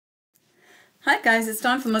Hi guys, it's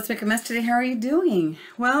Dawn from Let's Make a Mess today. How are you doing?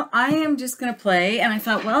 Well, I am just going to play, and I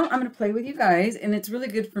thought, well, I'm going to play with you guys, and it's really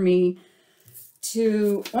good for me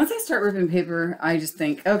to, once I start ripping paper, I just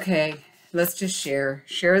think, okay, let's just share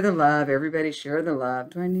the love. Everybody share the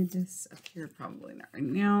love. Do I need this up here? Probably not right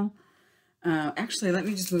now. Actually, let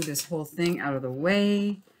me just move this whole thing out of the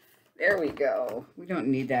way. There we go. We don't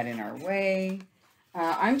need that in our way.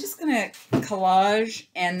 I'm just going to collage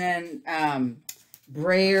and then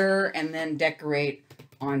brayer and then decorate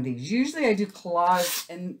on these. Usually I do collage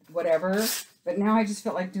and whatever, but now I just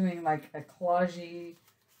felt like doing like a collagey,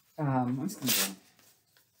 I'm just going to go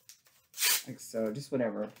like so, just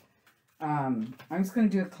whatever. I'm just going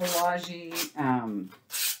to do a collagey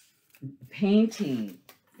painty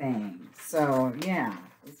thing. So yeah,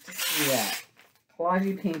 let's just do that.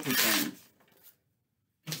 Collagey painty thing.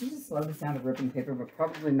 You just love the sound of ripping paper, but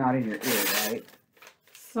probably not in your ear, right?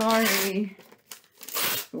 Sorry.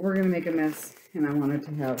 But we're going to make a mess, and I wanted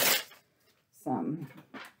to have some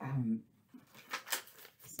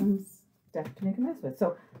stuff to make a mess with.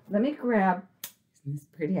 So let me grab, isn't this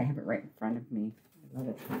pretty? I have it right in front of me. I love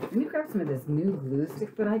it. Let me grab some of this new glue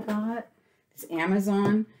stick that I got. This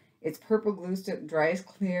Amazon. It's purple glue stick, dries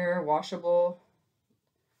clear, washable,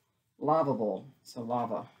 lavable. So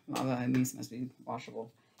lava. Lava, it means it must be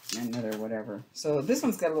washable. And another whatever. So this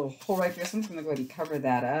one's got a little hole right there, so I'm just going to go ahead and cover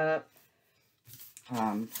that up.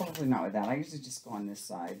 Probably not with that. I usually just go on this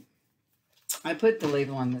side. I put the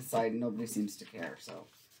label on this side and nobody seems to care. So,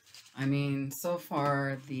 I mean, so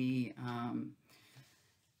far the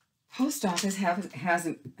post office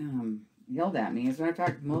hasn't yelled at me. As a matter of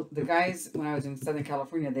fact, the guys, when I was in Southern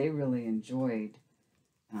California, they really enjoyed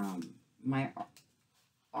my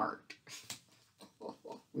art.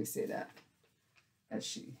 We say that as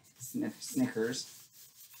she snickers.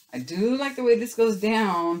 I do like the way this goes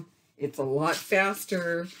down. It's a lot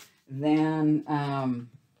faster than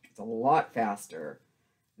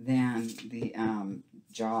the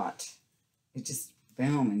Jot. It just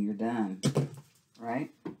boom and you're done, right?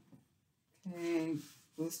 Okay,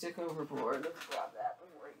 glue stick overboard. Let's grab that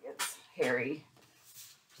before it gets hairy.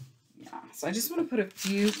 Yeah, so I just want to put a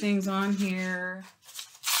few things on here,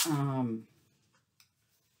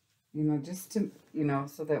 you know, just to, you know,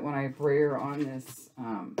 so that when I brayer on this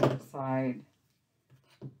side,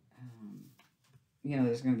 you know,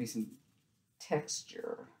 there's going to be some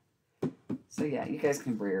texture. So yeah, you guys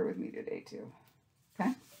can brayer with me today too.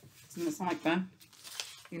 Okay? Doesn't that sound like fun?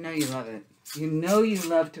 You know you love it. You know you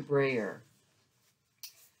love to brayer.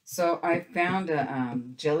 So I found a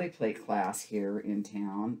jelly plate class here in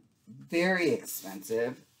town. Very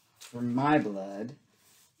expensive for my blood.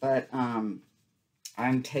 But I'm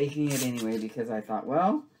taking it anyway because I thought,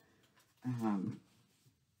 well,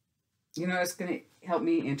 you know, it's going to help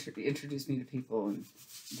me introduce me to people and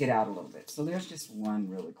get out a little bit. So there's just one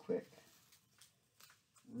really quick.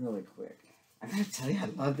 Really quick. I got to tell you, I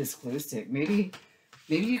love this glue stick. Maybe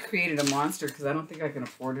you created a monster because I don't think I can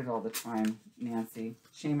afford it all the time, Nancy.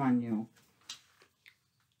 Shame on you.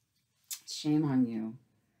 Shame on you.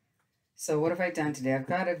 So what have I done today? I've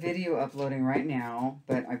got a video uploading right now,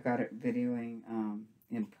 but I've got it videoing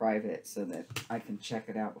in private so that I can check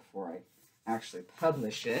it out before I actually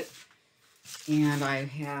publish it. And I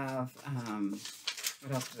have,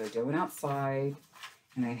 what else did I do? I went outside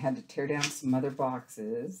and I had to tear down some other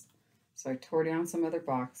boxes. So I tore down some other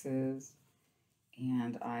boxes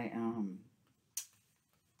and I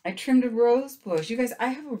trimmed a rose bush. You guys, I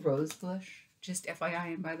have a rose bush. Just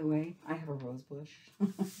FYI, and by the way, I have a rose bush.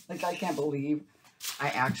 Like, I can't believe I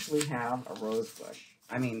actually have a rose bush.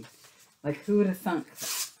 I mean, like, who would have thunk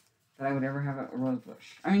that I would ever have a rose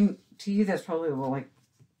bush? I mean, to you, that's probably, well, like,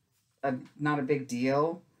 not a big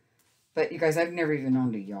deal. But, you guys, I've never even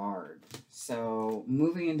owned a yard. So,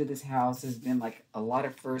 moving into this house has been, like, a lot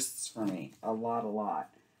of firsts for me. A lot.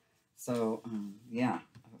 So, yeah.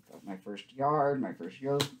 My first yard, my first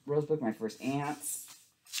rose book, my first ants.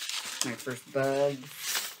 My first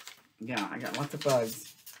bugs. Yeah, I got lots of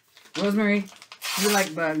bugs. Rosemary, you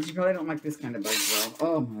like bugs. You probably don't like this kind of bugs,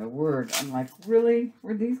 though. Oh, my word. I'm like, really?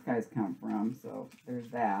 Where'd these guys come from? So, there's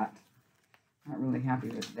that. Not really happy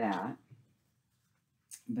with that.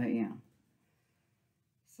 But, yeah.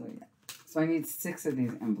 So, yeah. So, I need 6 of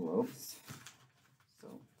these envelopes. So,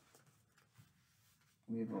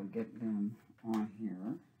 we will get them on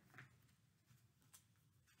here.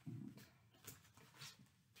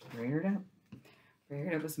 Brayer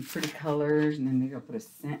it up with some pretty colors, and then maybe I'll put a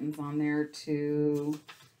sentence on there too.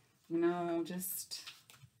 You know, just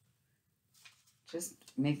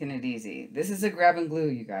making it easy. This is a grab and glue,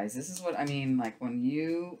 you guys. This is what I mean. Like when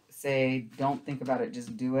you say, don't think about it,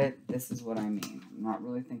 just do it. This is what I mean. I'm not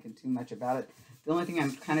really thinking too much about it. The only thing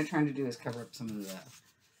I'm kind of trying to do is cover up some of the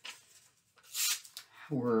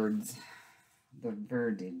words, the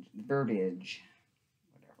verbiage,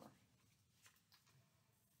 whatever.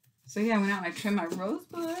 So yeah, I went out and I trimmed my rose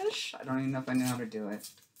bush. I don't even know if I know how to do it.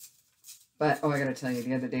 But, oh, I got to tell you,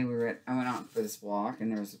 the other day I went out for this walk,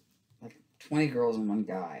 and there was like 20 girls and one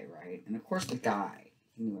guy, right? And of course the guy,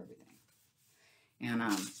 he knew everything. And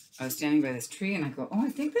I was standing by this tree, and I go, oh, I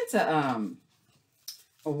think that's a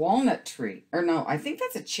walnut tree. Or no, I think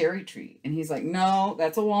that's a cherry tree. And he's like, no,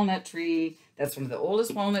 that's a walnut tree. That's one of the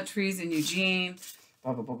oldest walnut trees in Eugene,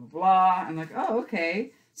 blah, blah, blah, blah, blah. I'm like, oh,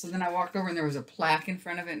 okay. So then I walked over, and there was a plaque in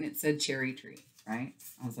front of it, and it said cherry tree, right?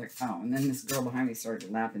 I was like, oh. And then this girl behind me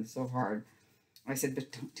started laughing so hard. I said,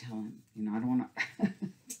 but don't tell him. You know, I don't want to.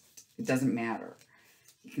 It doesn't matter.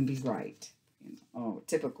 He can be right. You know, oh,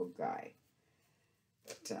 typical guy.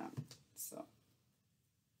 But, so,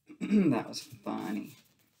 that was funny.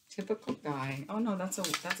 Typical guy. Oh, no, that's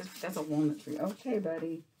a walnut tree. Okay,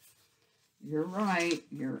 buddy. You're right.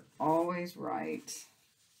 You're always right.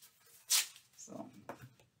 So,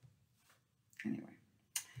 anyway.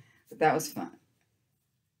 But that was fun.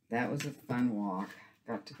 That was a fun walk.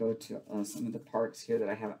 Got to go to some of the parks here that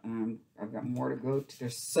I have. I've got more to go to.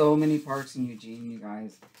 There's so many parks in Eugene, you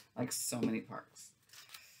guys. Like, so many parks.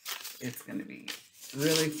 It's going to be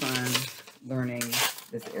really fun learning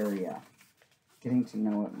this area. Getting to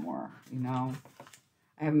know it more, you know.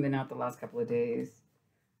 I haven't been out the last couple of days.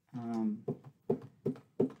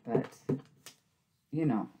 But, you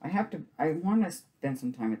know, I want to spend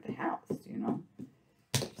some time at the house, you know.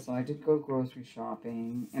 So I did go grocery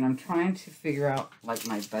shopping, and I'm trying to figure out, like,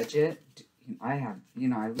 my budget. I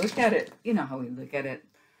look at it, you know how we look at it.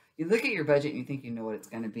 You look at your budget and you think you know what it's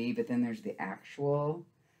going to be, but then there's the actual.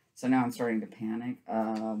 So now I'm starting to panic.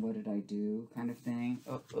 What did I do? Kind of thing.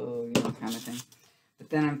 You know, kind of thing. But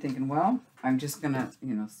then I'm thinking, well, I'm just going to,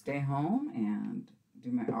 you know, stay home and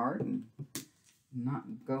do my art and not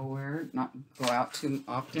go out too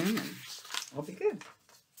often, and I'll be good.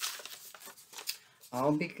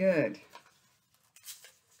 I'll be good.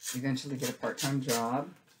 Eventually get a part-time job,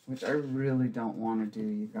 which I really don't want to do,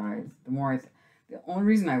 you guys. The only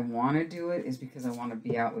reason I want to do it is because I want to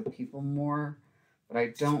be out with people more, but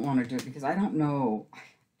I don't want to do it because I don't know. I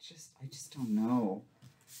just don't know.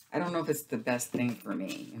 I don't know if it's the best thing for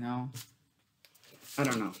me, you know? I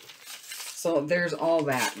don't know. So there's all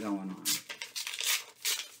that going on.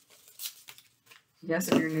 Yes,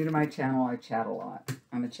 if you're new to my channel, I chat a lot.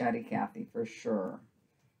 I'm a chatty Kathy for sure.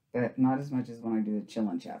 But not as much as when I do the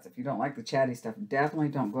chillin' chats. If you don't like the chatty stuff, definitely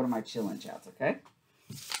don't go to my chillin' chats, okay?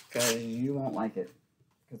 Because you won't like it.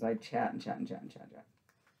 Because I chat and chat and chat and chat and chat.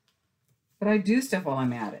 But I do stuff while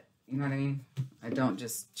I'm at it. You know what I mean? I don't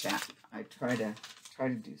just chat. I try to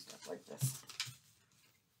do stuff like this.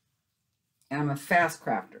 And I'm a fast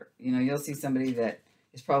crafter. You know, you'll see somebody that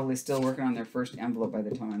is probably still working on their first envelope by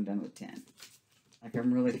the time I'm done with 10. Like,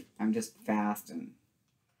 I'm just fast, and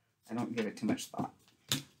I don't give it too much thought.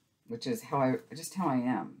 Which is how I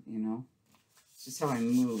am, you know? It's just how I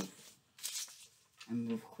move. I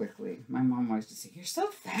move quickly. My mom always used to say, you're so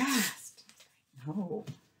fast. No.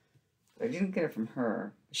 But I didn't get it from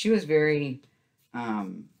her. She was very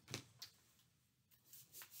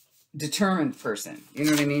determined person. You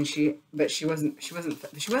know what I mean? She wasn't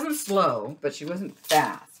slow, but she wasn't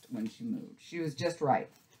fast when she moved. She was just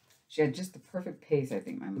right. She had just the perfect pace, I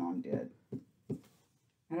think my mom did.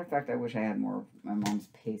 Matter of fact, I wish I had more of my mom's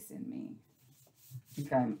pace in me. I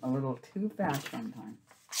think I'm a little too fast sometimes.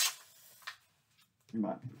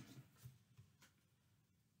 But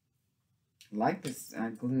I like this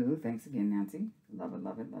glue. Thanks again, Nancy. Love it,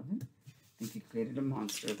 love it, love it. I think you created a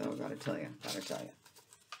monster, though. Gotta tell you.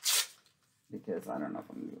 Because I don't know if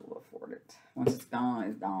I'm gonna be able to afford it. Once it's gone,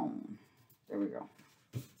 it's gone. There we go.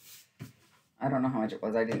 I don't know how much it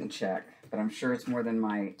was. I didn't check, but I'm sure it's more than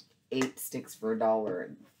my 8 sticks for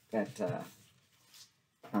 $1 at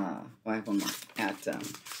I have one more at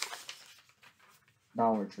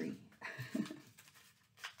Dollar Tree.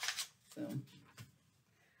 So,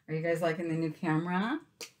 are you guys liking the new camera?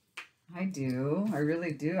 I do. I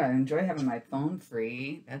really do. I enjoy having my phone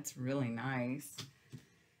free. That's really nice.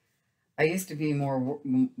 I used to be more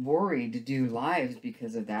worried to do lives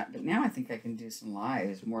because of that, but now I think I can do some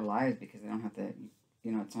more lives because I don't have to,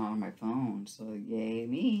 you know, it's not on my phone. So yay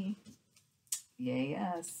me. Yay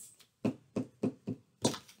us.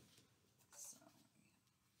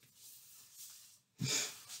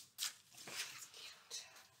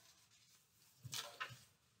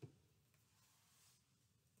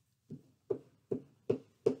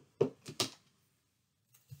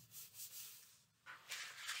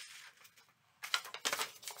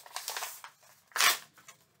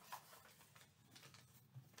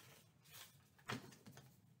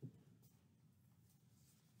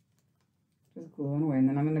 gluing away. And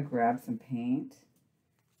then I'm going to grab some paint.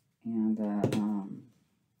 And I'm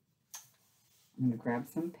going to grab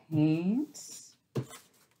some paint.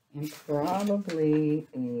 And probably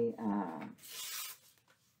a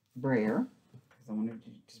brayer. Because I want to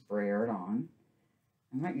just brayer it on.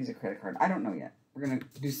 I might use a credit card. I don't know yet. We're going to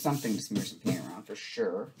do something to smear some paint around for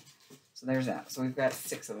sure. So there's that. So we've got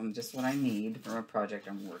 6 of them, just what I need for a project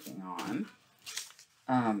I'm working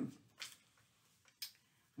on.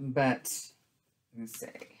 But let's see.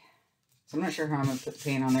 So I'm not sure how I'm going to put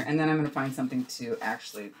paint on there. And then I'm going to find something to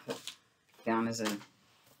actually put down as a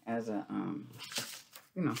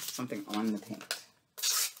you know, something on the paint.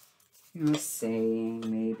 You know, saying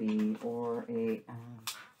maybe, or a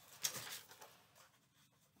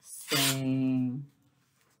saying,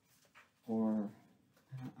 or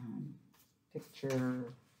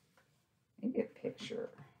picture, maybe a picture.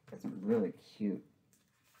 Got some really cute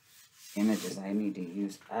images I need to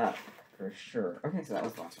use up for sure. Okay, so that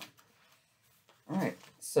was the last one. All right,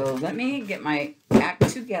 so let me get my act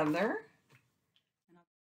together.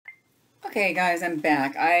 Okay, guys, I'm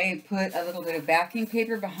back. I put a little bit of backing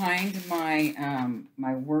paper behind my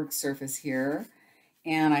my work surface here,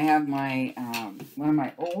 and I have my one of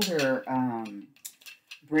my older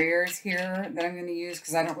brayers here that I'm going to use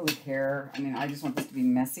because I don't really care. I mean, I just want this to be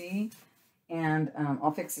messy, and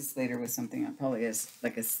I'll fix this later with something that probably is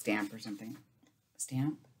like a stamp or something.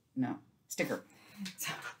 Stamp? No, sticker.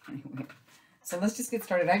 So anyway. So let's just get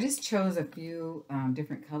started. I just chose a few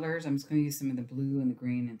different colors. I'm just going to use some of the blue and the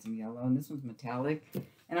green and some yellow. And this one's metallic.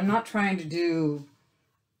 And I'm not trying to do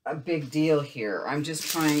a big deal here. I'm just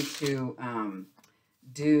trying to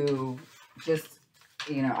do just,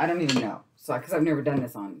 you know, I don't even know. So, because I've never done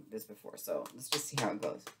this on this before. So let's just see how it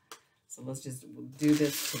goes. So let's just do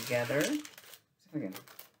this together. See if I can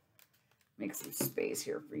make some space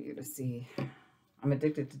here for you to see. I'm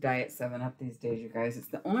addicted to Diet 7-Up these days, you guys. It's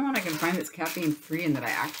the only one I can find that's caffeine free and that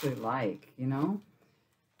I actually like, you know?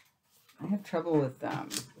 I have trouble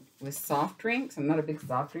with soft drinks. I'm not a big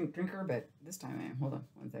soft drink drinker, but this time I am. Hold on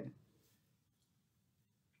one second.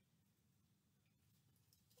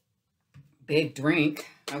 Big drink.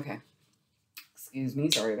 Okay. Excuse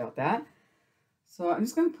me. Sorry about that. So I'm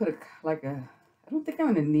just going to put I don't think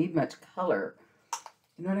I'm going to need much color.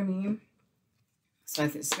 You know what I mean? So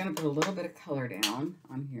I'm just going to put a little bit of color down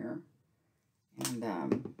on here and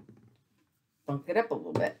bump it up a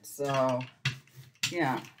little bit. So,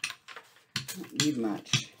 yeah, don't need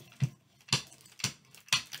much.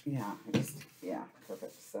 Yeah,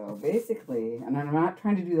 perfect. So basically, and I'm not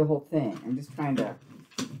trying to do the whole thing. I'm just trying to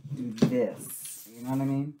do this. You know what I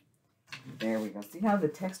mean? There we go. See how the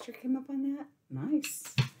texture came up on that?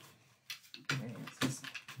 Nice. Okay,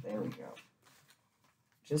 there we go.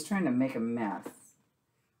 Just trying to make a mess.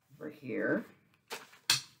 Over here.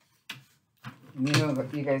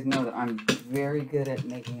 You guys know that I'm very good at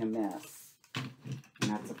making a mess. And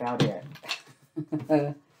that's about it.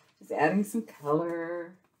 Just adding some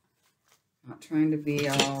color. Not trying to be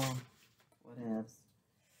all whatevs.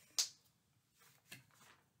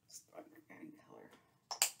 Just adding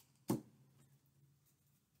color.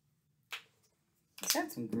 Let's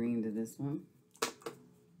add some green to this one.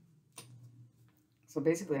 So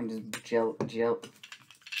basically I'm just gel.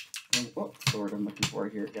 What's the word I'm looking for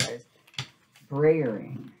here, guys?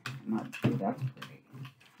 Brayering. That's great.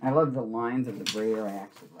 I love the lines of the brayer. I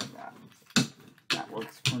actually love that. That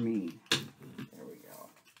works for me. There we go.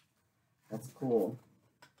 That's cool.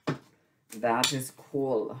 That is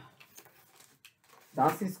cool.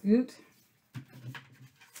 Das ist gut.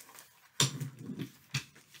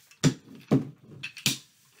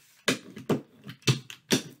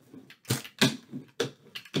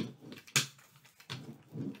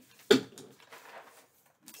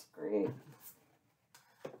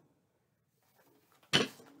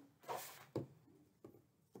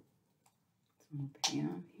 Paint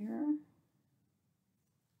on here.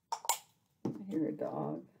 I hear a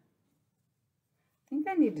dog. I think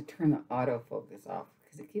I need to turn the autofocus off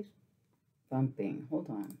because it keeps bumping. Hold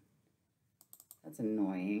on. That's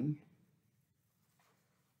annoying.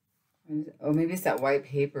 Oh, maybe it's that white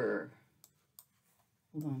paper.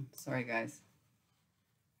 Hold on. Sorry, guys.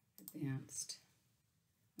 Advanced.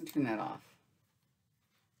 I'll turn that off.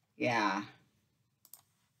 Yeah.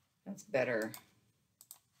 That's better.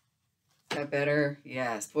 Is that better?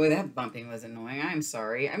 Yes. Boy, that bumping was annoying. I'm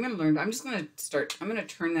sorry. I'm going to learn. I'm going to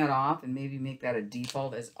turn that off and maybe make that a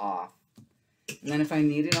default as off. And then if I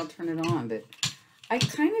need it, I'll turn it on. But I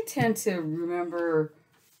kind of tend to remember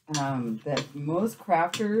that most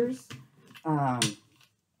crafters,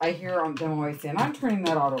 I hear them always saying, I'm turning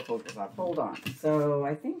that autofocus off. Hold on. So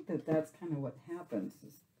I think that that's kind of what happens.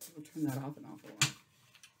 We'll turn that off and off a while.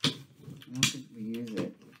 I don't think we use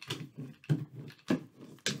it.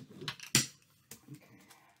 Okay.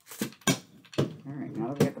 All right, now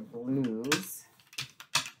that we got the blues.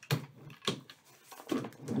 A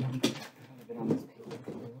bit on this paper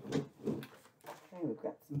too. Okay, we've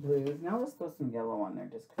got some blues. Now let's throw some yellow on there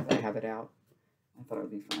just because I have it out. I thought it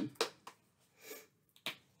would be fun.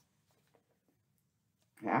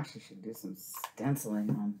 I actually should do some stenciling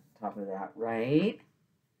on top of that, right?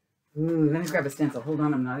 Ooh, let me grab a stencil. Hold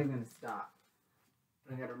on, I'm not even going to stop.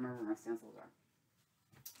 But I got to remember where my stencils are.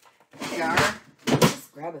 Here they are. Let's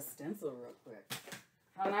just grab a stencil real quick.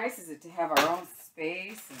 How nice is it to have our own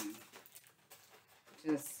space and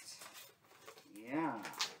just, yeah.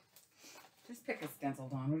 Just pick a stencil,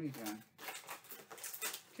 Dawn. What are you doing?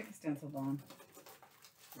 Pick a stencil, Dawn.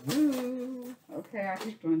 Woo! Okay, I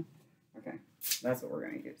picked one. Okay, that's what we're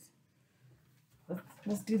going to use.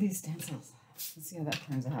 Let's do these stencils. Let's see how that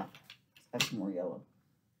turns out. Let's add some more yellow.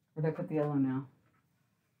 Where did I put the yellow now?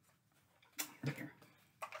 Right here.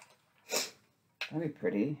 That'd be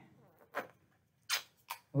pretty.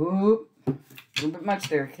 Ooh, a little bit much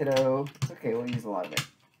there, kiddo. It's okay, we'll use a lot of it.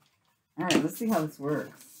 All right, let's see how this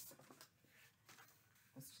works.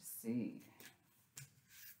 Let's just see.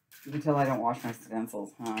 You can tell I don't wash my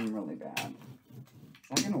stencils, huh? I'm really bad. Is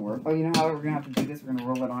that going to work? Oh, you know how we're going to have to do this? We're going to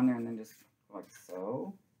roll it on there and then just like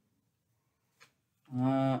so.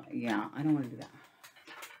 Yeah, I don't want to do that.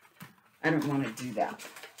 I don't want to do that. I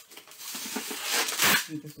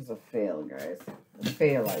think this was a fail, guys. A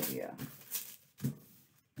fail idea. I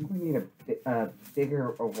think we need a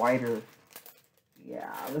bigger, a wider.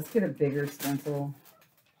 Yeah, let's get a bigger stencil.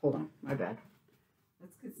 Hold on, my bad.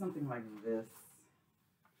 Let's get something like this.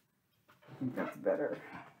 I think that's better.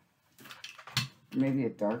 Maybe a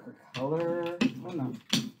darker color. Oh no.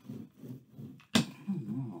 I don't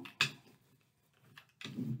know.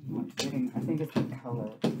 I'm not getting. I think it's the color.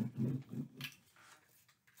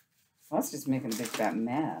 Well, that's just making a big fat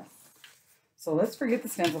mess. So let's forget the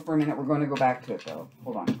stencil for a minute. We're going to go back to it though.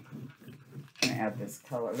 Hold on. I'm going to add this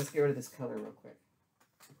color. Let's get rid of this color real quick.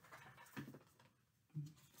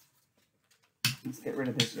 Let's get rid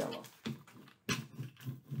of this yellow.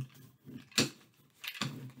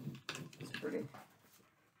 It's pretty.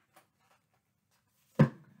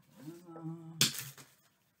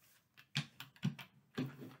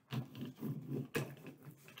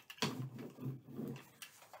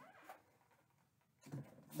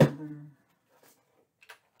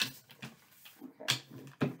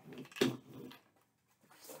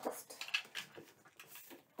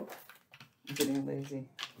 I'm getting lazy.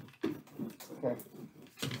 It's okay.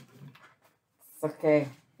 It's okay.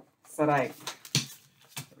 It's alright.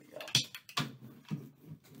 There we go.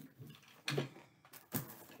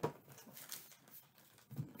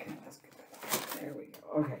 Okay, let's get that out. There we go.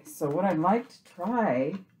 Okay, so what I'd like to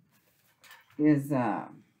try is I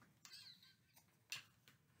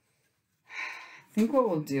think what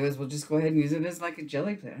we'll do is we'll just go ahead and use it as like a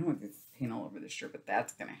jelly plate. I don't want this paint all over the shirt, but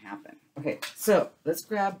that's gonna happen. Okay, so let's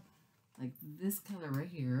grab like this color right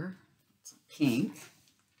here. It's pink.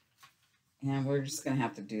 And we're just gonna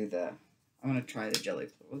have to do the, I'm gonna try the jelly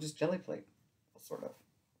plate. We'll just jelly plate, sort of.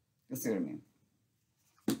 You'll see what I mean.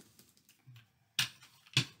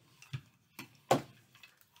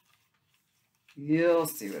 You'll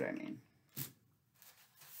see what I mean.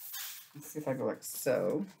 Let's see if I go like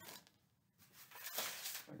so.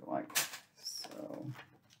 If I go like so.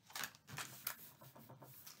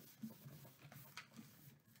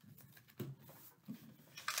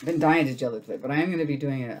 I've been dying to jelly plate, but I am going to be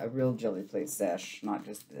doing a real jelly plate sesh, not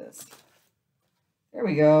just this. There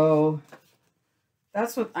we go.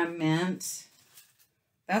 That's what I meant.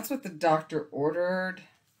 That's what the doctor ordered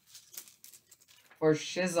for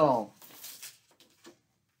shizzle.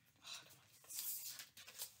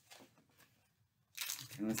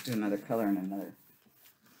 Okay, let's do another color and another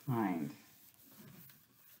kind.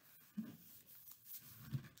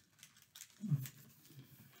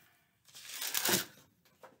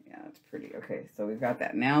 Pretty. Okay, so we've got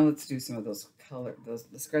that. Now let's do some of those color,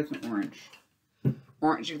 let's grab some orange.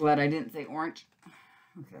 Orange, you glad I didn't say orange?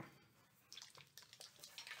 Okay.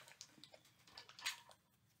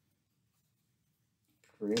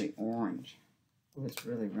 Pretty orange. Oh, it's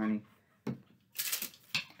really runny. I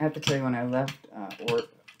have to tell you, when I left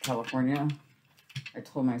California, I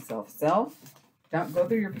told myself, don't go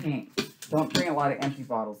through your paint. Don't bring a lot of empty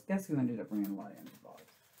bottles. Guess who ended up bringing a lot of empty bottles?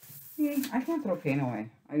 Me. I can't throw paint away.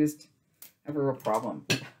 I just have a real problem.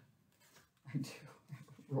 I do have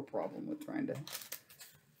a real problem with trying to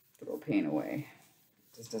throw paint away.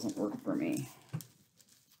 It just doesn't work for me.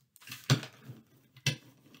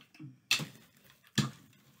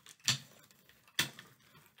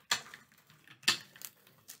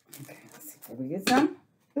 get some?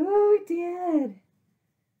 Oh, we did.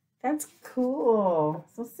 That's cool.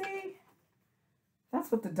 So see, that's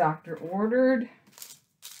what the doctor ordered.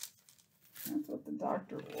 That's what the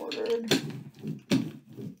doctor ordered.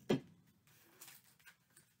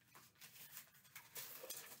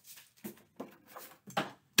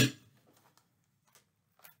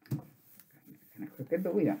 Kind of crooked,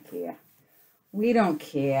 but we don't care. We don't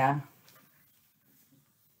care.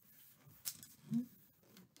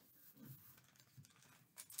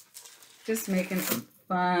 Just making some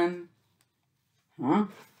fun,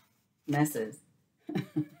 messes.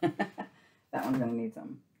 That one's gonna need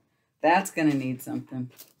something. That's gonna need something.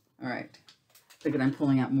 All right. Look at, I'm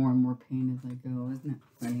pulling out more and more paint as I go. Isn't it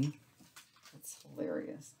funny? That's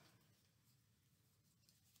hilarious.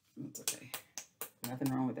 That's okay.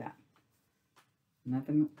 Nothing wrong with that.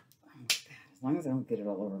 Nothing wrong with that. As long as I don't get it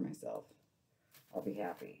all over myself, I'll be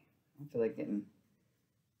happy. I don't feel like getting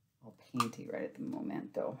all painty right at the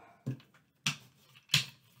moment, though.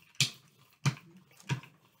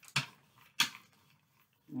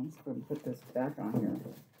 Let's go and put this back on here.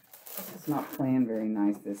 It's not playing very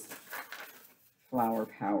nice, this Flower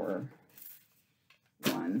Power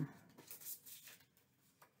one.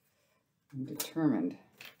 I'm determined,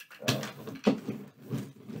 though.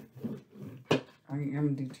 I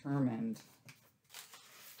am determined.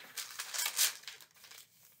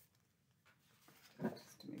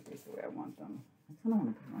 Just to make these the way I want them. I kind of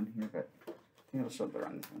want to put them on here, but I think it'll show better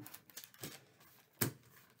on this one.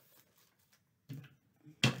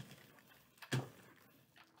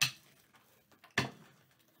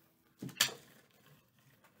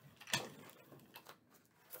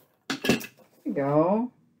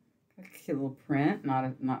 Go. A cute little print,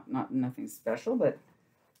 not nothing special, but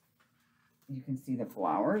you can see the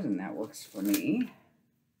flowers, and that works for me.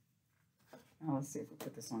 Now let's see if we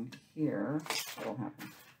put this on here, what'll happen.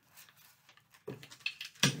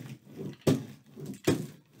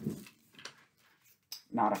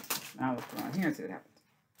 Nada. Now let's put it on here and see what happens.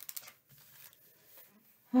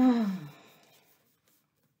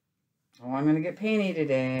 Oh, I'm gonna get painty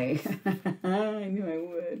today. I knew I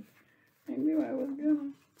would. I knew I was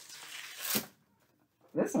gonna.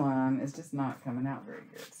 This one is just not coming out very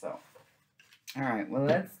good. So, all right. Well,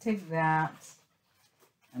 let's take that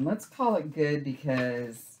and let's call it good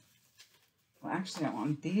because, well, actually, I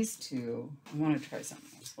want these two. I want to try something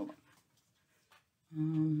else. Hold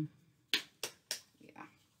on. Yeah.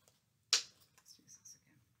 Let's use this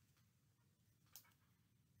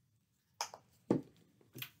again.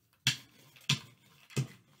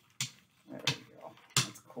 There we go.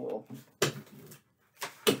 That's cool.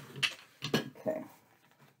 Okay.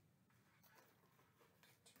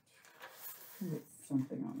 Get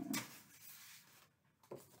something on there.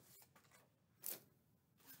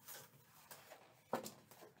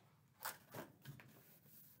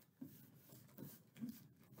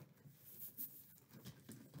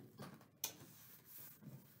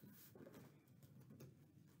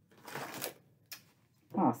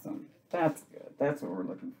 Awesome. That's good. That's what we're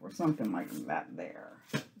looking for. Something like that there.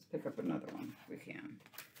 Let's pick up another one if we can.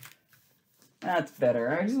 That's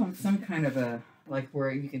better. I just want some kind of a, like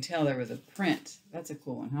where you can tell there was a print. That's a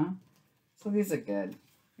cool one, huh? So these are good.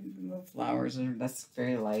 The flowers are, that's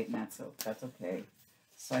very light, and that's okay.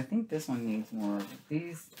 So I think this one needs more of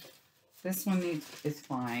these. This one is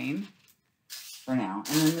fine for now,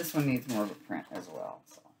 and then this one needs more of a print as well.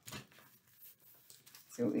 So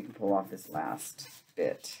see what we can pull off this last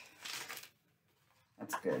bit.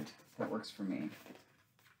 That's good. That works for me.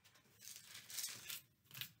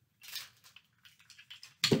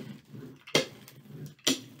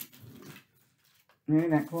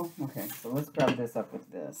 Isn't that cool? Okay, so let's grab this up with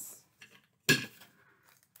this.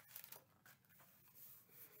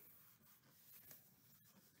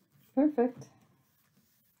 Perfect.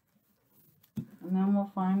 And then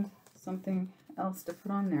we'll find something else to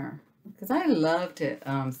put on there. Because I love to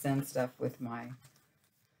send stuff with my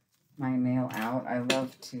mail out. I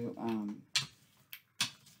love to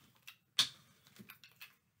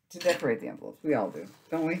decorate the envelopes. We all do,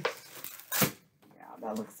 don't we? Yeah,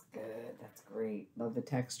 that looks good. That's great. Love the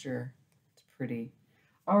texture. It's pretty.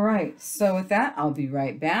 All right, so with that, I'll be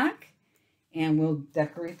right back, and we'll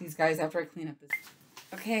decorate these guys after I clean up this.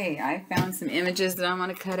 Okay, I found some images that I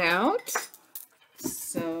want to cut out.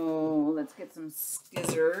 So let's get some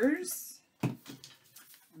scissors. And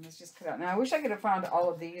let's just cut out. Now, I wish I could have found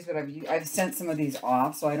all of these, but I've sent some of these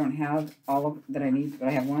off, so I don't have all of that I need. But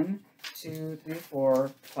I have 1, 2, 3,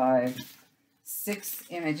 4, 5, 6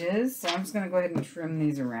 images. So I'm just going to go ahead and trim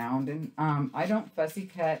these around. And I don't fussy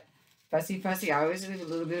cut fussy. I always leave a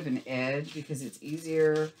little bit of an edge because it's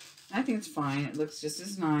easier. I think it's fine. It looks just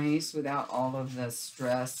as nice without all of the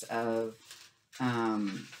stress of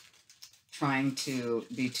trying to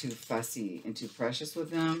be too fussy and too precious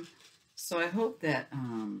with them. So I hope that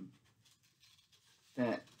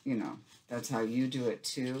that that's how you do it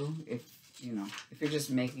too. If if you're just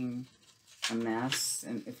making a mess,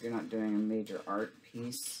 and if you're not doing a major art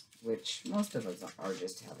piece, which most of us are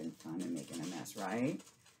just having fun and making a mess, right?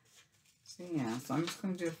 So yeah, so I'm just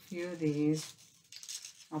going to do a few of these.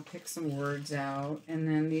 I'll pick some words out, and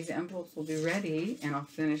then these envelopes will be ready, and I'll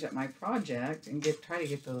finish up my project and try to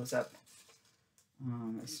get those up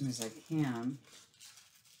as soon as I can.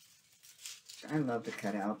 I love to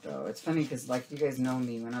cut out, though. It's funny because, like, you guys know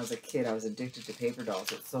me. When I was a kid, I was addicted to paper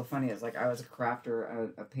dolls. It's so funny. It's like I was a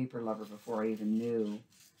crafter, a paper lover before I even knew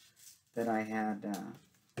that I had,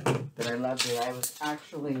 that I loved it. I was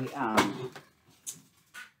actually, I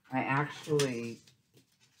actually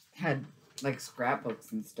had, like,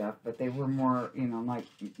 scrapbooks and stuff, but they were more, like,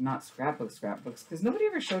 not scrapbooks, because nobody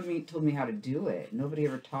ever told me how to do it. Nobody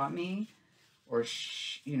ever taught me. Or,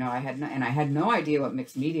 I had no idea what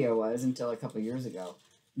mixed media was until a couple of years ago.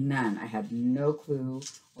 None. I had no clue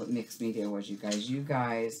what mixed media was, you guys. You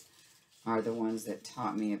guys are the ones that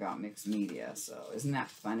taught me about mixed media. So, isn't that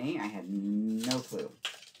funny? I had no clue.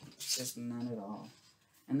 Just none at all.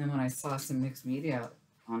 And then when I saw some mixed media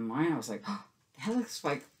online, I was like, oh, that looks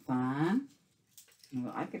like fun.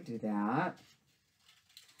 Well, I could do that.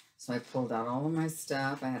 So I pulled out all of my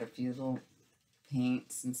stuff. I had a few little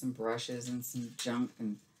paints and some brushes and some junk,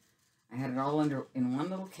 and I had it all in one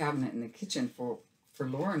little cabinet in the kitchen for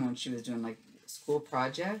Lauren when she was doing like school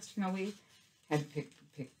projects. We had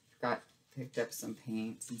picked up some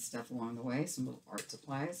paints and stuff along the way, some little art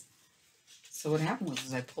supplies. So what happened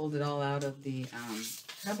was I pulled it all out of the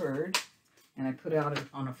cupboard, and I put it out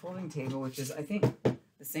on a folding table, which is, I think,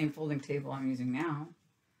 the same folding table I'm using now.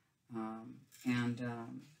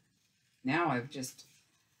 Now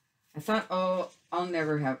I thought, oh, I'll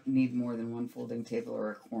never need more than one folding table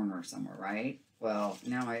or a corner somewhere, right? Well,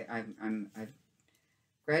 now I've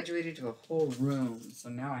graduated to a whole room, so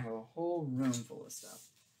now I have a whole room full of stuff.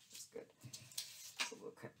 That's good. So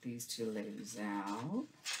we'll cut these two ladies out.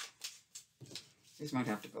 These might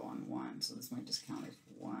have to go on one, so this might just count as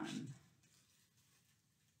one.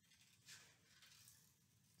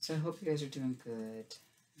 So I hope you guys are doing good.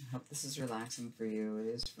 I hope this is relaxing for you. It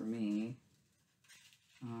is for me.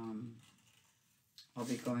 I'll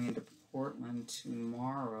be going into Portland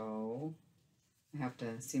tomorrow. I have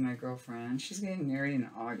to see my girlfriend. She's getting married in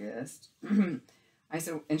August. I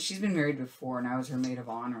said, and she's been married before, and I was her maid of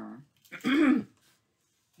honor. And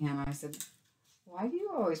I said, why do you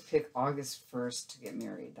always pick August 1st to get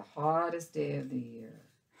married? The hottest day of the year.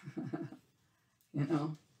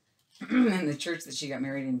 And the church that she got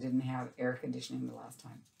married in didn't have air conditioning the last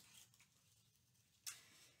time.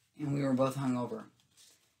 And we were both hungover.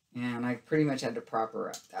 And I pretty much had to prop her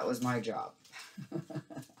up. That was my job.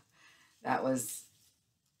 That was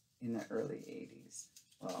in the early 80s.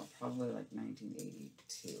 Well, probably like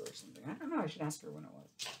 1982 or something. I don't know. I should ask her when it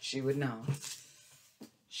was. She would know.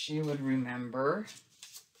 She would remember.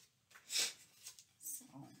 So,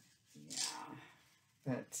 yeah.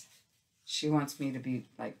 But she wants me to be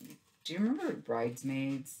like, do you remember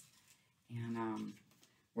Bridesmaids? And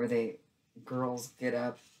where girls get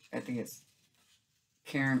up, I think it's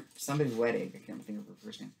Karen, somebody wedding, I can't think of her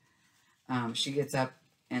first name. She gets up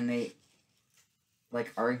and they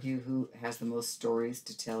like argue who has the most stories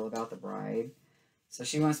to tell about the bride. So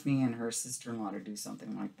she wants me and her sister-in-law to do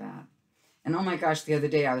something like that. And oh my gosh, the other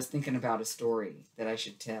day I was thinking about a story that I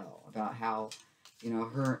should tell about how,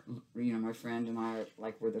 my friend and I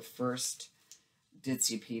were the first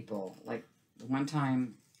ditzy people. Like one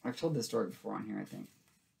time, I've told this story before on here, I think.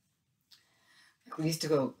 We used to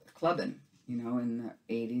go clubbing, in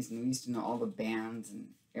the 80s, and we used to know all the bands and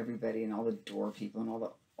everybody and all the door people and all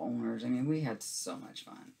the owners. I mean, we had so much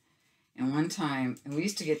fun. And one time, and we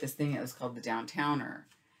used to get this thing that was called the Downtowner.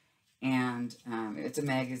 And it's a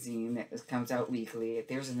magazine that comes out weekly.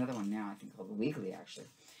 There's another one now, I think, called The Weekly, actually.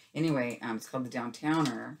 Anyway, it's called the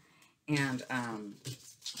Downtowner. And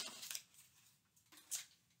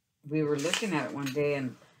we were looking at it one day,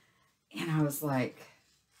 and I was like,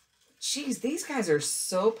 geez, these guys are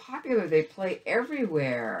so popular. They play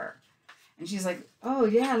everywhere. And she's like, oh,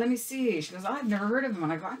 yeah, let me see. She goes, I've never heard of them.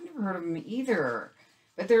 And I go, I've never heard of them either.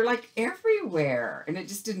 But they're, like, everywhere. And it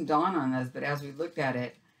just didn't dawn on us. But as we looked at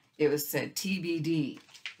it, it was said TBD,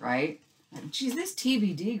 right? And, geez, this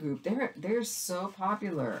TBD group, they're so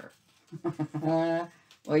popular. Well,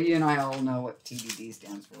 you and I all know what TBD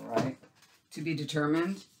stands for, right? To be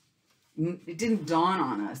determined. it didn't dawn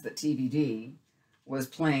on us that TBD was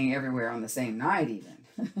playing everywhere on the same night even.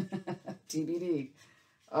 TBD.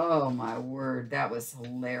 Oh my word, that was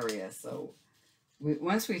hilarious. So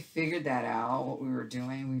once we figured that out, what we were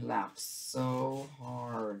doing, we laughed so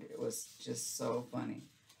hard. It was just so funny.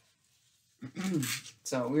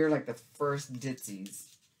 So we were like the first ditzies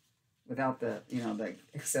without the, the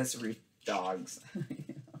accessory dogs.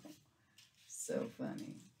 So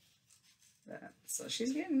funny. So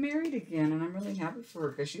she's getting married again, and I'm really happy for her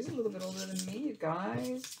because she's a little bit older than me, you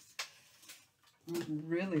guys. I'm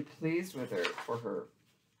really pleased with her for her.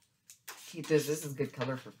 Keep this. This is good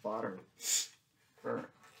color for fodder, for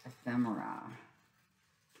ephemera.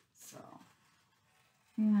 So,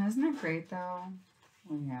 yeah, isn't that great, though?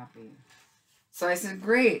 I'm happy. So I said,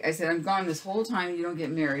 great. I said, I'm gone this whole time. You don't get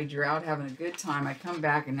married. You're out having a good time. I come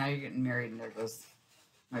back, and now you're getting married, and there goes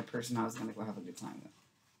my person I was going to go have a good time with.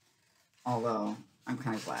 Although, I'm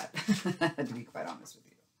kind of glad, to be quite honest with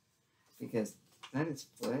you. Because that is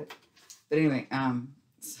foot. But anyway, I'm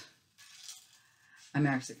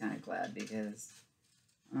actually kind of glad because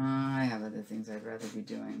I have other things I'd rather be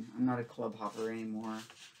doing. I'm not a club hopper anymore.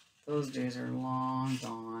 Those days are long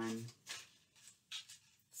gone.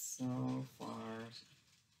 So far,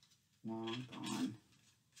 long gone.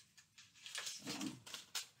 So.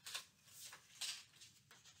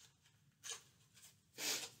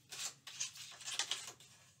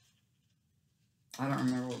 I don't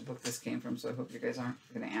remember what book this came from, so I hope you guys aren't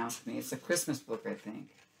going to ask me. It's a Christmas book, I think.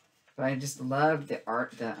 But I just loved the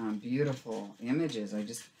art, the beautiful images.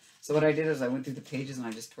 So what I did is I went through the pages and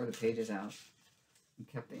I just tore the pages out and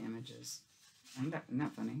kept the images. Isn't that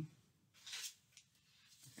funny?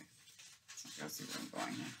 Okay, so I gotta see where I'm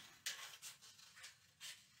going here.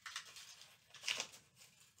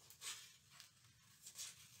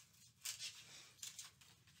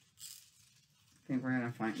 I think we're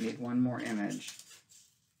gonna need one more image.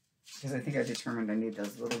 Because I think I determined I need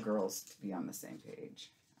those little girls to be on the same page.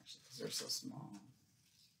 Actually, because they're so small.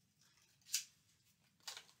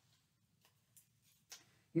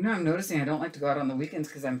 You know, I'm noticing I don't like to go out on the weekends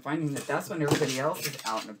because I'm finding that that's when everybody else is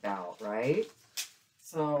out and about, right?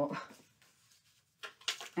 So,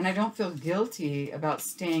 and I don't feel guilty about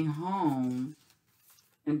staying home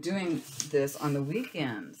and doing this on the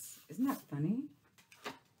weekends. Isn't that funny?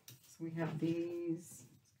 So we have these.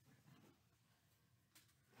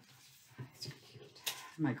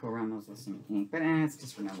 I might go around those with some ink, but it's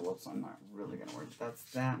just for envelopes, so I'm not really going to worry. But that's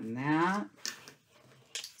that and that.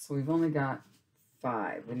 So we've only got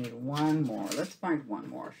 5. We need one more. Let's find one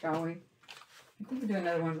more, shall we? I think we do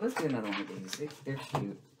another one. Let's do another one of these. They're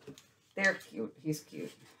cute. They're cute. He's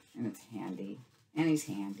cute. And it's handy. And he's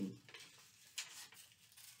handy.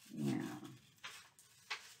 Yeah.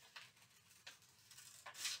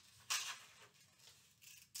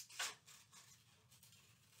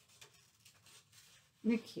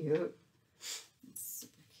 Isn't it cute? It's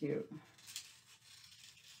super cute.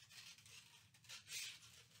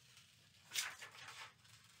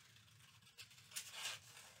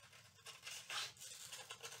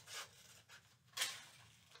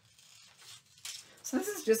 So this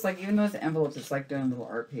is just like, even though it's envelopes, it's like doing little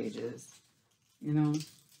art pages, you know?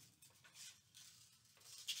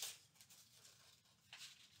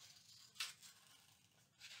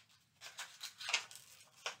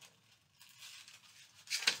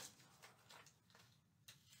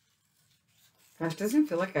 Gosh, doesn't it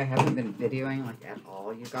feel like I haven't been videoing like at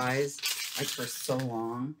all, you guys? Like for so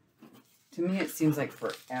long. To me, it seems like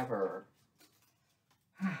forever.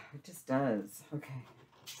 It just does. Okay,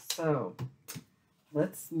 so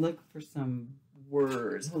let's look for some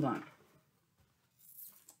words. Hold on.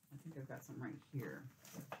 I think I've got some right here.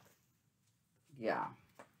 Yeah.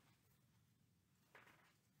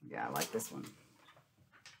 Yeah, I like this one.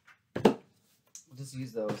 We'll just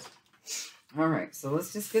use those. All right, so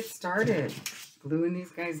let's just get started. Gluing these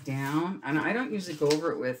guys down. And I don't usually go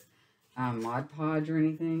over it with Mod Podge or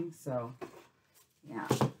anything, so yeah.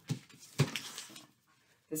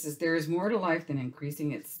 So, there is more to life than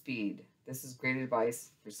increasing its speed. This is great advice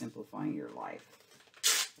for simplifying your life.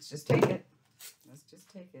 Let's just take it. Let's just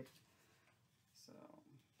take it. So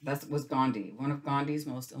that was Gandhi. One of Gandhi's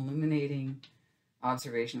most illuminating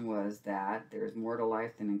observation was that there is more to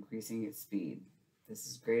life than increasing its speed. This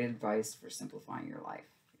is great advice for simplifying your life.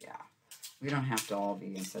 Yeah. We don't have to all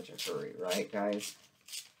be in such a hurry, right, guys?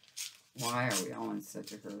 Why are we all in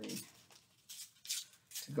such a hurry?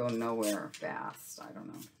 To go nowhere fast. I don't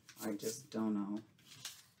know. I just don't know.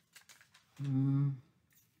 I'm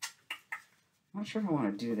not sure if I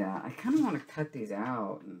want to do that. I kind of want to cut these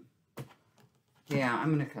out. And yeah,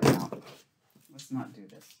 I'm going to cut it out. Let's not do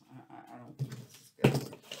this. I don't think this is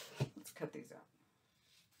good. Let's cut these out.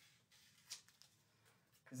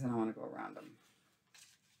 Because then I want to go around them.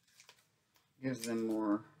 Gives them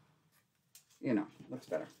more, you know, looks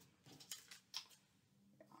better.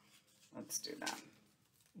 Yeah, let's do that.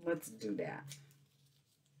 Let's do that.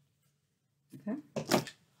 Okay.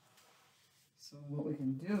 So what we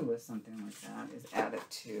can do with something like that is add it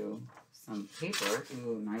to some paper.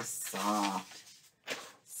 Ooh, nice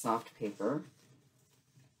soft paper.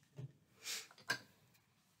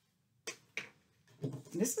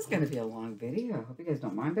 This is going to be a long video. I hope you guys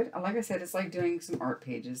don't mind. But like I said, it's like doing some art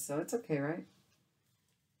pages, so it's okay, right?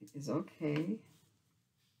 It is okay.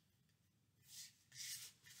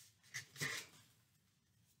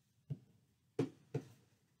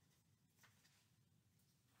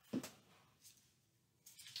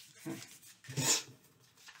 Okay.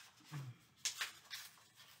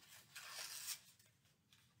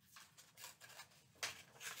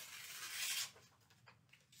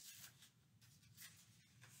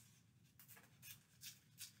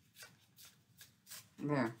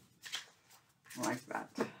 There, like that.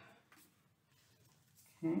 Okay,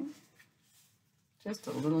 just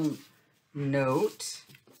a little note.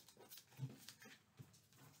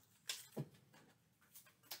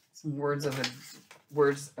 Some words of the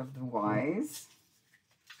wise.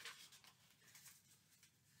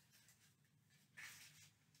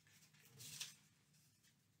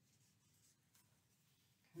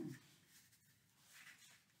 Okay.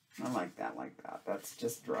 I like that, like that. That's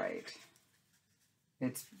just right.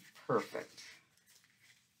 It's perfect.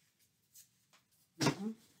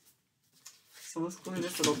 So let's glue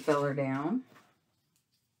this little feller down.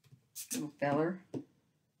 Little feller.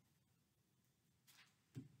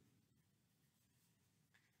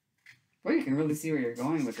 Well, you can really see where you're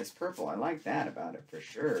going with this purple. I like that about it for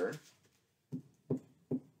sure.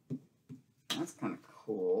 That's kind of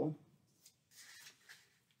cool.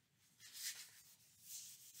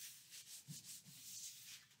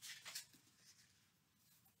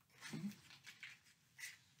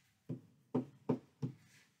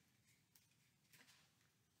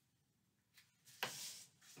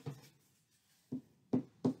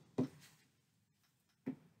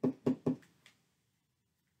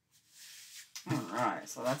 Alright,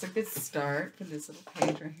 so that's a good start for this little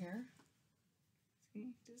page right here.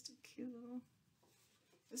 See, just a cute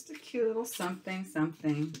little something.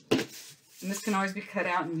 And this can always be cut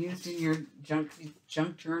out and used in your junk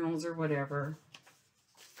journals or whatever.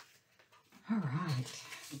 Alright,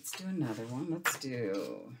 let's do another one. Let's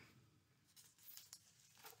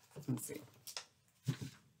see.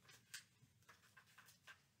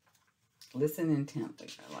 Listen intently.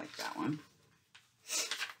 I like that one.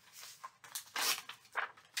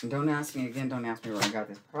 And don't ask me where I got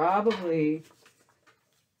this. Probably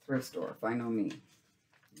thrift store, if I know me.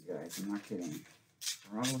 You guys, I'm not kidding.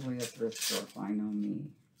 Probably a thrift store, if I know me.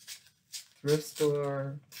 Thrift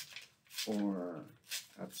store or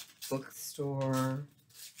a bookstore,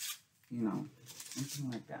 you know, something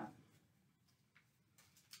like that.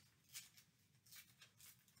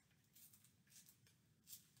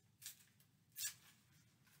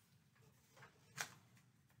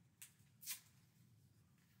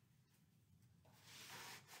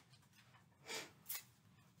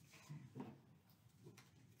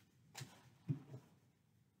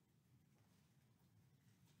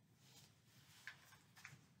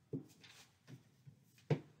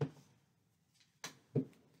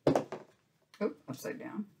 Oh, upside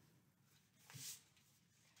down.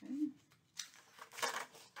 Okay.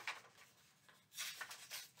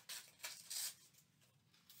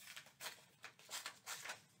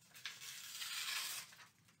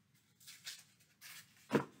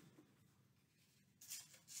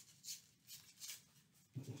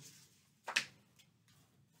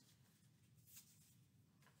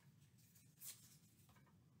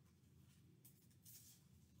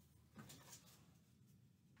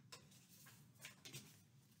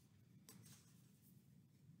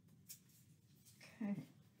 Okay.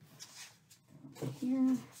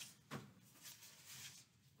 Here.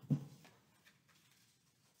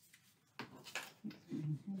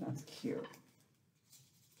 That's cute.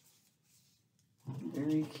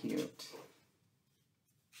 Very cute.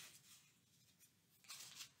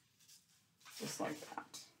 Just like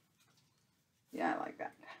that. Yeah, I like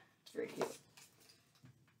that. It's very cute.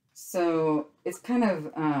 So it's kind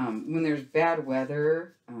of, when there's bad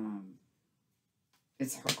weather,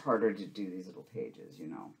 it's harder to do these little pages, you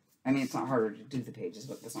know. I mean, it's not harder to do the pages,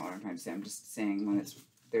 but that's not what I'm trying to say. I'm just saying when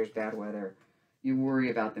there's bad weather, you worry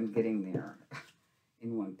about them getting there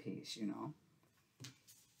in one piece, you know.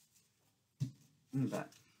 But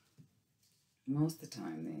most of the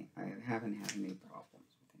time, I haven't had any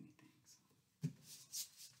problems with anything. So.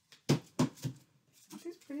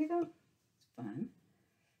 pretty though. It's fun.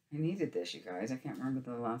 I needed this, you guys. I can't remember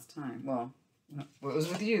the last time. Well, it was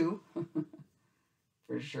with you.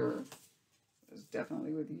 For sure. It was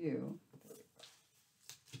definitely with you.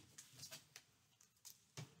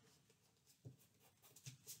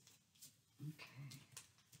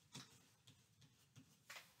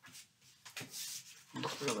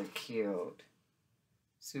 It's really cute.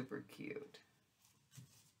 Super cute.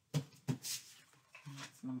 Okay,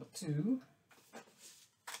 that's number 2.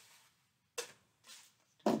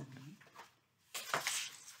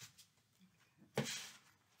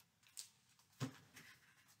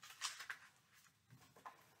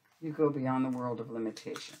 You go beyond the world of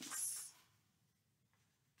limitations.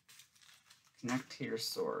 Connect to your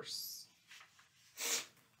source.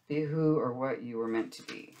 Be who or what you were meant to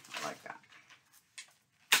be. I like that.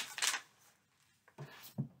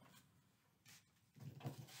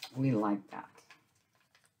 We like that.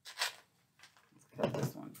 Let's cut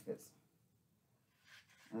this one because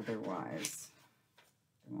otherwise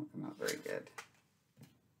it won't come out very good.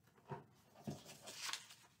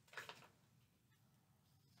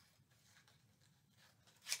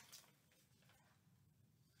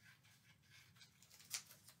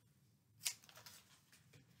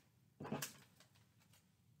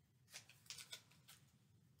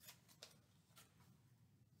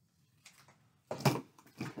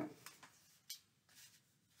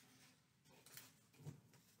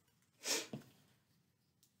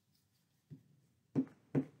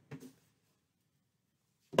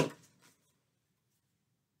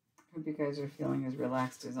 Hope you guys are feeling as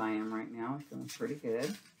relaxed as I am right now. I'm feeling pretty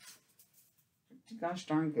good. Pretty gosh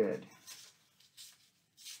darn good.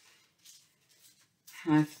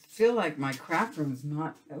 And I feel like my craft room is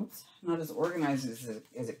not as organized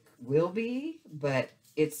as it will be, but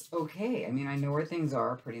it's okay. I mean, I know where things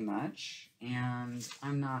are pretty much, and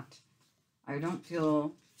I don't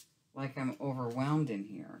feel like I'm overwhelmed in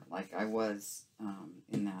here like I was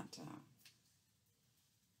in that,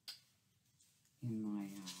 in my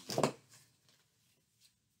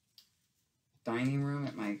dining room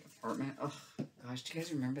at my apartment. Oh, gosh, do you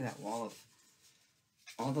guys remember that wall of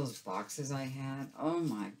all those boxes I had? Oh,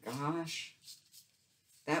 my gosh.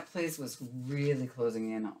 That place was really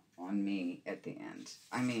closing in on me at the end.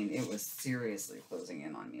 I mean, it was seriously closing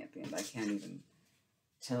in on me at the end. I can't even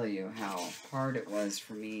tell you how hard it was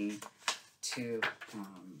for me to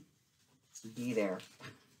be there.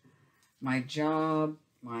 My job,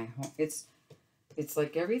 my home, it's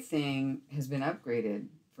like everything has been upgraded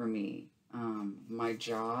for me. My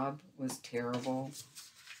job was terrible.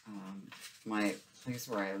 My place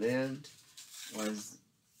where I lived was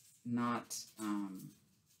not,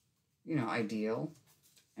 ideal.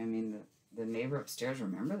 I mean, the neighbor upstairs,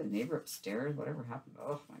 remember the neighbor upstairs? Whatever happened?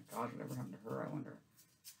 Oh, my God, whatever happened to her? I wonder.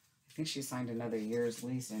 I think she signed another year's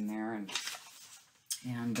lease in there, and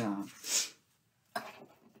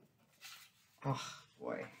oh,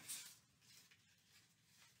 boy.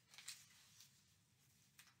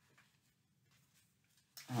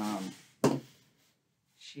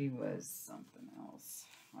 She was something else.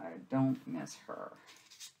 I don't miss her.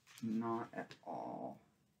 Not at all.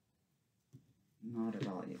 Not at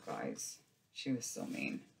all, you guys. She was so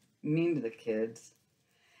mean. Mean to the kids.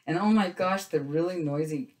 And oh my gosh, the really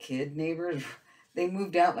noisy kid neighbors, they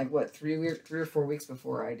moved out like, what, 3 or 4 weeks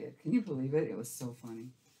before I did. Can you believe it? It was so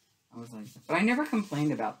funny. I was like, but I never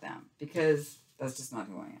complained about them because that's just not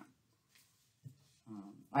who I am.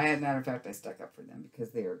 Matter of fact, I stuck up for them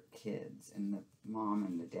because they are kids, and the mom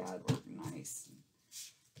and the dad were nice.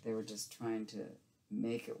 They were just trying to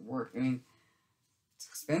make it work. I mean, it's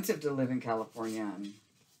expensive to live in California,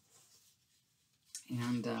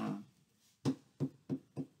 and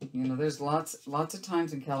there's lots of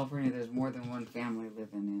times in California there's more than one family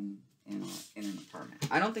living in an apartment.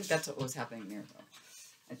 I don't think that's what was happening there though.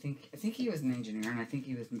 I think he was an engineer, and I think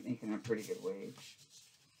he was making a pretty good wage.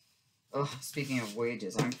 Oh, speaking of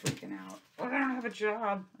wages, I'm freaking out. Oh, I don't have a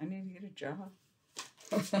job. I need to get a job.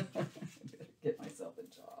 I better get myself a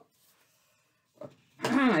job.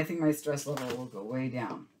 I think my stress level will go way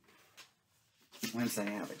down once I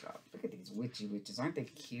have a job. Look at these witchy witches. Aren't they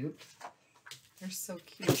cute? They're so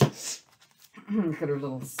cute. Look at her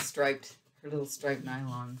little striped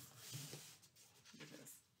nylon. Look at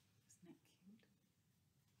this.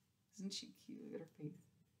 Isn't that cute? Isn't she cute? Look at her face.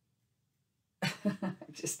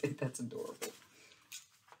 I just think that's adorable.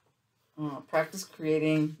 Practice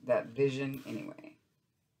creating that vision anyway.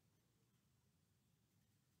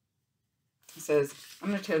 It says, I'm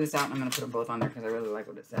going to tear this out and I'm going to put them both on there because I really like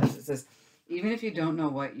what it says. It says, even if you don't know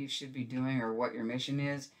what you should be doing or what your mission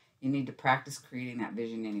is, you need to practice creating that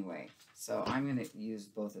vision anyway. So I'm going to use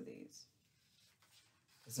both of these.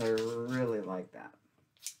 because I really like that.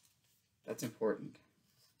 That's important.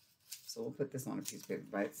 So we'll put this on a piece of paper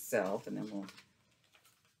by itself, and then we'll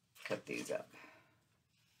cut these up.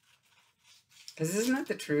 Because isn't that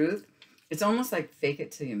the truth? It's almost like fake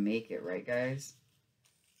it till you make it, right, guys?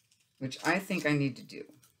 Which I think I need to do.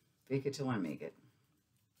 Fake it till I make it.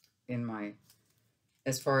 In my,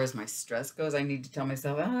 as far as my stress goes, I need to tell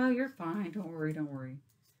myself, oh, you're fine. Don't worry, don't worry.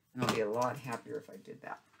 And I'll be a lot happier if I did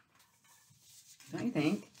that. Don't you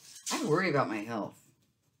think? I worry about my health.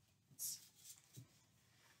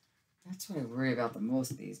 That's what I worry about the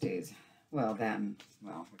most these days. Well, then,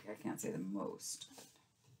 well, okay, I can't say the most, but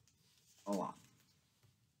a lot.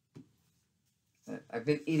 But I've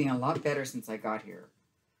been eating a lot better since I got here.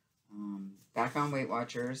 Back on Weight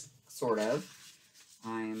Watchers, sort of.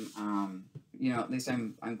 I'm, you know, at least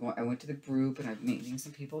I'm going. I went to the group and I'm meeting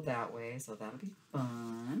some people that way, so that'll be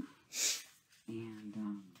fun.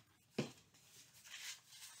 And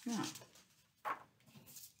yeah.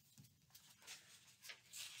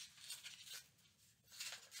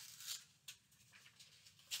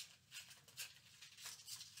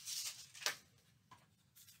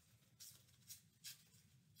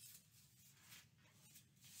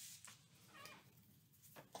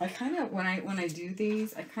 I kind of, when I do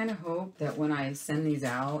these, I kind of hope that when I send these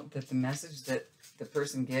out, that the message that the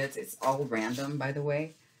person gets, it's all random, by the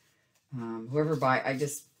way. Whoever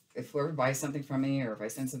buys something from me, or if I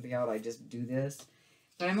send something out, I just do this.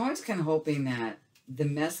 But I'm always kind of hoping that the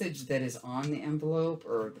message that is on the envelope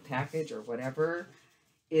or the package or whatever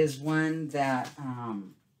is one that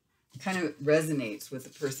kind of resonates with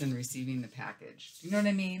the person receiving the package. Do you know what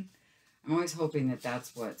I mean? I'm always hoping that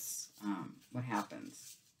that's what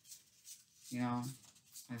happens. You know,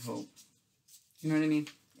 I hope. You know what I mean?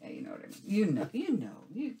 Yeah, you know what I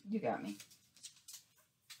mean. You got me.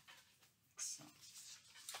 So,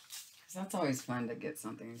 'cause that's always fun to get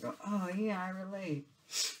something and go, oh yeah, I relate.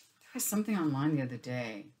 There was something online the other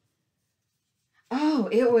day. Oh,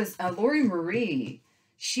 it was Lori Marie.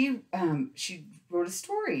 She wrote a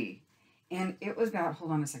story, and it was about.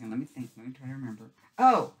 Hold on a second. Let me think. Let me try to remember.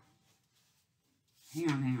 Oh, hang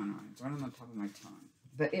on. It's right on the top of my tongue.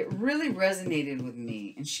 But it really resonated with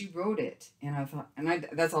me, and she wrote it, and I thought,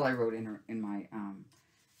 that's all I wrote in my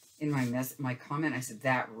comment. I said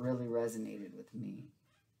that really resonated with me,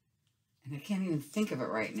 and I can't even think of it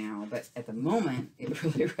right now. But at the moment, it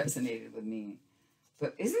really resonated with me.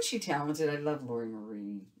 But isn't she talented? I love Lori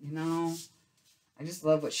Marie. You know, I just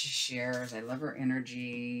love what she shares. I love her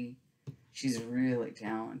energy. She's really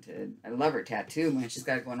talented. I love her tattoo, man. She's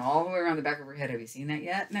got it going all the way around the back of her head. Have you seen that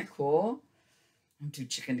yet? Isn't that cool? I'm too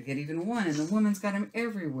chicken to get even one, and the woman's got them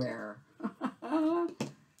everywhere. I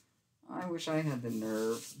wish I had the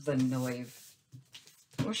nerve, the nerve.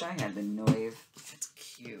 I wish I had the nerve. That's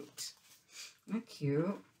cute. Isn't that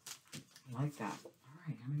cute? I like that. All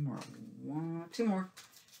right, how many more? One, two more.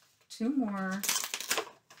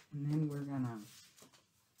 And then we're gonna.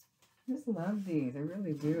 I just love these. I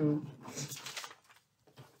really do.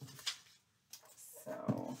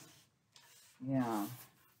 So, yeah.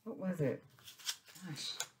 What was it?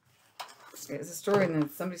 Gosh. It's a story, and then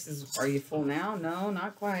somebody says, are you full now? No,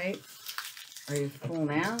 not quite. Are you full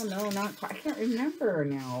now? No, not quite. I can't remember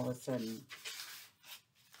now all of a sudden.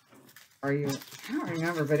 I don't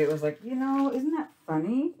remember, but it was like, you know, isn't that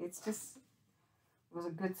funny? It's just, it was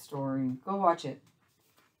a good story. Go watch it.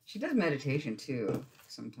 She does meditation too,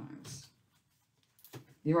 sometimes.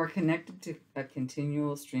 You are connected to a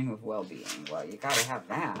continual stream of well-being. Well, you got to have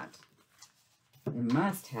that. You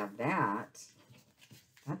must have that.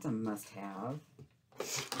 That's a must-have.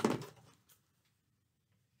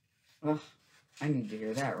 Ugh, I need to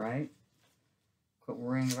hear that, right? Quit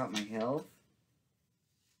worrying about my health.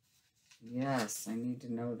 Yes, I need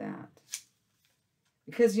to know that.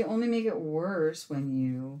 Because you only make it worse when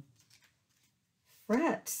you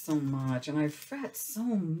fret so much. And I fret so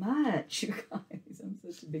much, you guys. I'm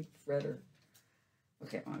such a big fretter.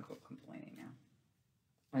 Okay, I want to quit complaining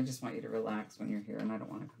now. I just want you to relax when you're here, and I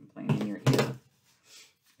don't want to complain in your ear.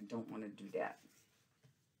 I don't want to do that.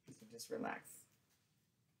 So just relax.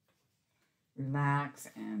 Relax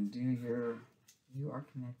and do you are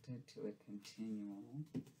connected to a continual.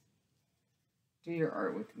 Do your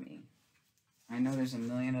art with me. I know there's a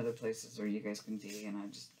million other places where you guys can be, and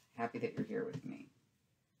I'm just happy that you're here with me.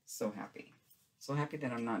 So happy. So happy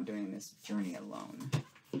that I'm not doing this journey alone.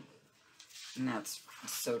 And that's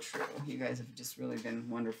so true. You guys have just really been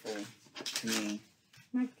wonderful to me.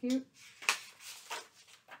 Isn't that cute?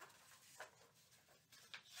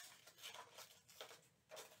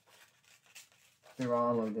 Through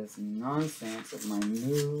all of this nonsense of my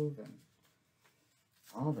move and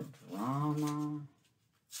all the drama.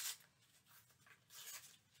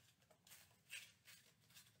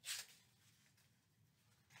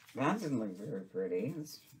 That didn't look very pretty.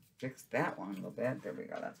 Let's fix that one a little bit. There we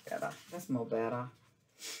go. That's better. That's more better.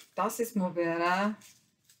 Das ist more better.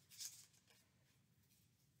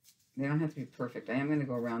 They don't have to be perfect. I am going to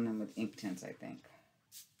go around them with ink tints, I think.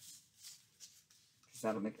 Because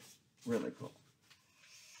that'll make it really cool.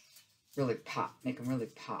 Really pop. Make them really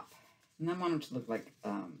pop. And I want them to look like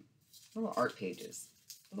little art pages.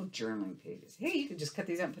 Little journaling pages. Hey, you could just cut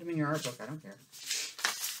these out and put them in your art book. I don't care.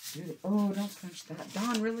 Oh, don't scrunch that.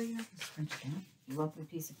 Dawn, really? I can scrunch that. Lovely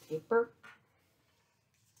piece of paper.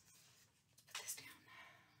 Put this down.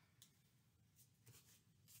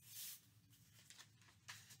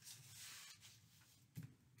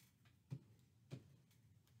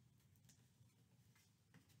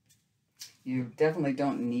 You definitely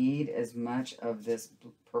don't need as much of this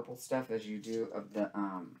purple stuff as you do of the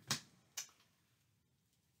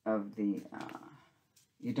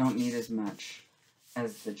you don't need as much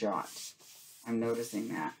as the Jot. I'm noticing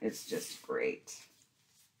that. It's just great.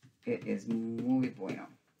 It is muy bueno.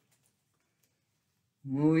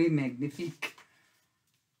 Muy magnifique.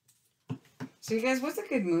 So you guys, what's a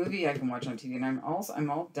good movie I can watch on TV? And I'm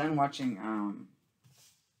all done watching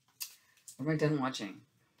what am I done watching?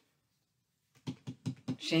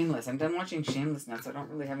 Shameless. I'm done watching Shameless now, so I don't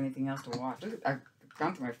really have anything else to watch. Look, I've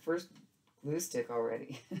gone through my first glue stick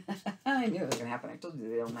already. I knew it was going to happen. I told you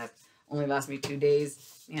they'll only last me 2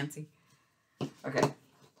 days, Nancy. Okay.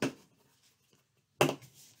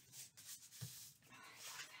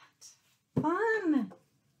 Fun!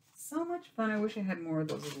 So much fun. I wish I had more of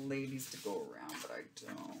those little ladies to go around, but I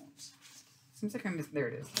don't. Seems like I'm missing. There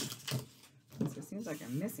it is. So it seems like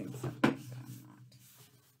I'm missing something, but I'm not.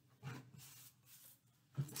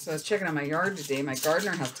 So I was checking out my yard today. My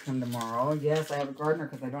gardener has to come tomorrow. Yes, I have a gardener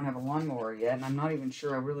because I don't have a lawnmower yet, and I'm not even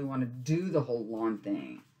sure I really want to do the whole lawn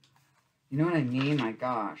thing. You know what I mean? My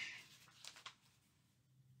gosh.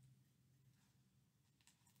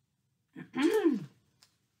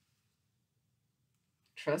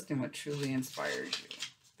 Trust in what truly inspires you.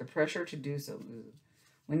 The pressure to do so.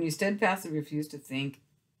 When you steadfastly refuse to think,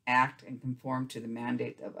 act, and conform to the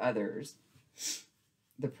mandate of others,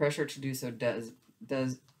 the pressure to do so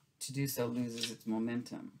loses its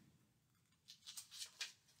momentum.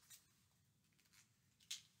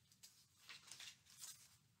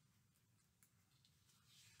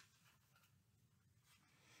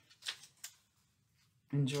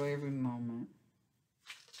 Enjoy every moment.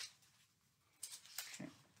 Okay.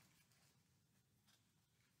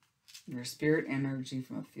 Your spirit energy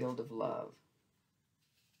from a field of love.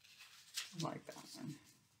 I like that one.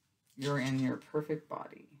 You're in your perfect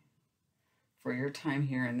body for your time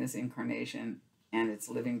here in this incarnation and its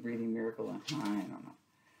living, breathing miracle. I don't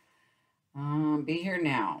know. Be here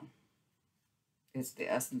now. It's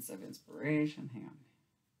the essence of inspiration. Hang on.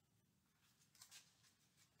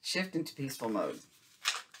 Shift into peaceful mode.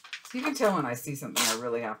 So you can tell when I see something I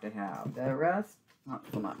really have to have. The rest, not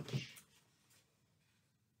so much.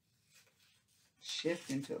 Shift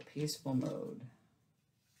into a peaceful mode.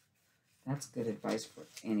 That's good advice for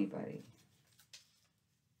anybody.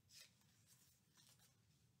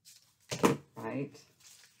 Right?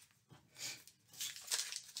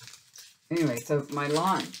 Anyway, so my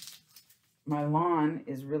lawn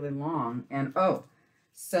is really long. And,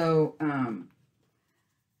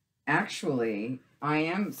 actually, I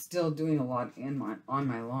am still doing a lot on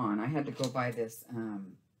my lawn. I had to go buy this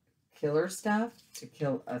killer stuff to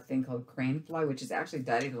kill a thing called crane fly, which is actually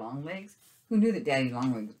daddy long legs. Who knew that daddy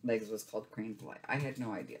long legs was called crane fly? I had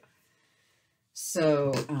no idea.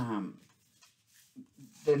 So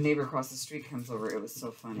the neighbor across the street comes over. It was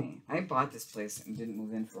so funny. I bought this place and didn't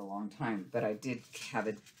move in for a long time, but I did have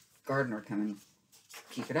a gardener come and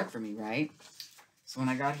keep it up for me, right? So when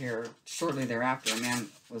I got here, shortly thereafter, a man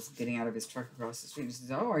was getting out of his truck across the street. He says,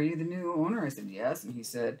 "Oh, are you the new owner?" I said, "Yes." And he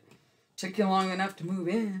said, "Took you long enough to move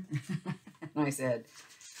in." And I said,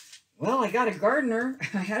 "Well, I got a gardener.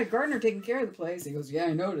 I had a gardener taking care of the place." He goes, "Yeah,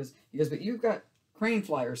 I noticed." He goes, "But you've got crane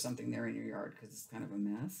fly or something there in your yard because it's kind of a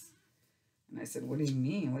mess." And I said, "What do you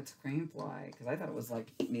mean? What's crane fly?" Because I thought it was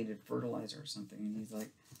like needed fertilizer or something. And he's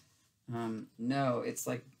like, "No, it's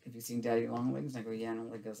like, have you seen daddy long legs?" And I go, "Yeah."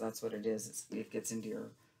 And he goes, "That's what it is. It gets into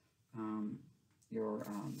your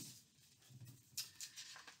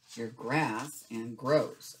grass and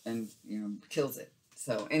grows and, kills it."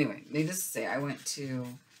 So anyway, needless to say, I went to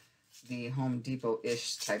the Home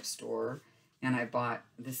Depot-ish type store and I bought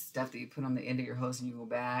this stuff that you put on the end of your hose and you go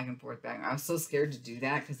back and forth, back. I was so scared to do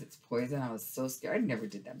that because it's poison. I was so scared. I never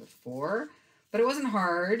did that before, but it wasn't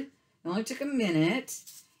hard. It only took a minute.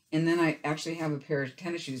 And then I actually have a pair of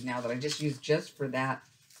tennis shoes now that I just use just for that.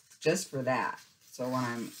 So when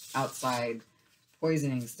I'm outside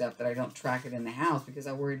poisoning stuff that I don't track it in the house because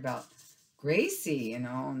I worried about Gracie, you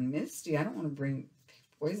know, and Misty. I don't want to bring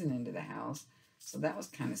poison into the house. So that was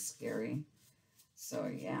kind of scary. So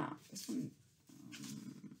yeah, this one,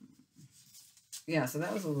 yeah, so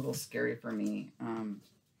that was a little scary for me.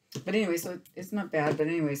 But anyway, so it's not bad. But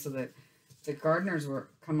anyway, so the gardeners were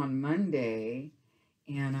come on Monday,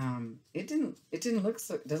 and it doesn't look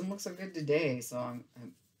so good today. So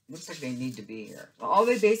looks like they need to be here. All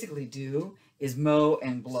they basically do is mow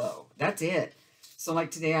and blow. That's it. So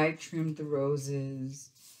like today, I trimmed the roses,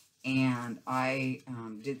 and I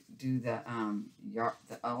did do the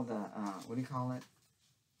what do you call it?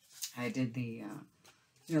 I did the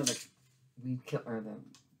you know, the weed kill or the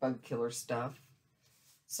bug killer stuff.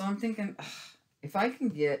 So I'm thinking, if I can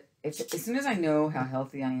get, as soon as I know how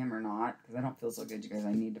healthy I am or not, because I don't feel so good, you guys,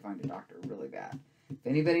 I need to find a doctor really bad. If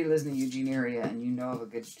anybody lives in the Eugene area and you know of a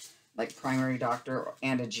good, like, primary doctor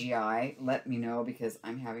and a GI, let me know, because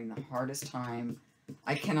I'm having the hardest time.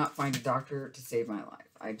 I cannot find a doctor to save my life.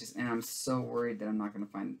 And I'm so worried that I'm not going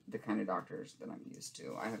to find the kind of doctors that I'm used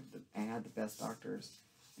to. I had the best doctors.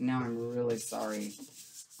 And now I'm really sorry.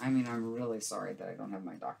 I mean, I'm really sorry that I don't have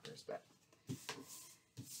my doctors, but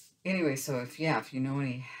anyway, so if you know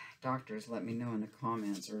any doctors, let me know in the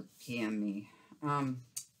comments or PM me.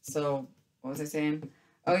 So what was I saying?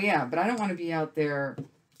 Oh yeah, but I don't want to be out there.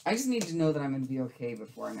 I just need to know that I'm going to be okay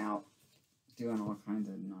before I'm out doing all kinds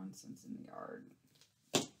of nonsense in the yard.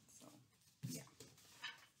 So yeah.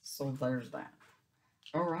 So there's that.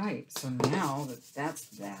 All right. So now that's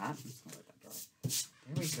that. Let's let that dry.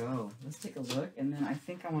 There we go. Let's take a look, and then I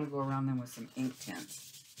think I want to go around them with some ink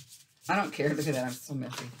tints. I don't care. Look at that. I'm so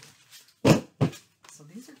messy. So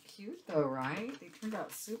these are cute, though, right? They turned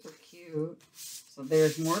out super cute. So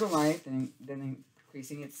there's more to life than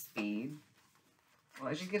increasing its speed.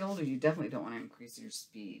 Well, as you get older, you definitely don't want to increase your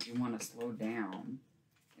speed. You want to slow down,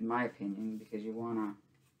 in my opinion, because you want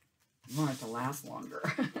it to last longer.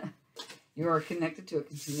 You are connected to a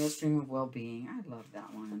continual stream of well-being. I love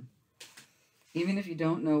that one. Even if you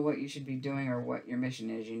don't know what you should be doing or what your mission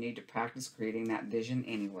is, you need to practice creating that vision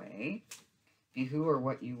anyway. Be who or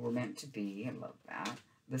what you were meant to be. I love that.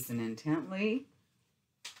 Listen intently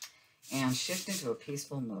and shift into a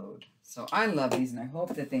peaceful mode. So I love these, and I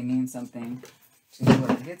hope that they mean something to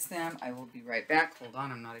whoever gets them. I will be right back. Hold on.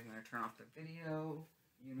 I'm not even going to turn off the video.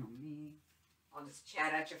 You know me. I'll just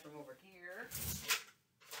chat at you from over here.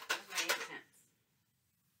 Where's my ink tints?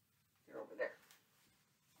 They're over there.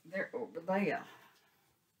 They're over there.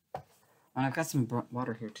 And I've got some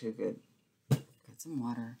water here too. Good. Got some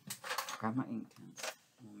water. Grab my ink tints.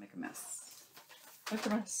 And we'll make a mess. Make a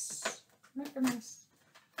mess. Make a mess.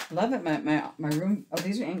 Love it. My room. Oh,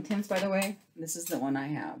 these are ink tints, by the way. This is the one I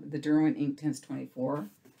have. The Derwent Ink Tints 24.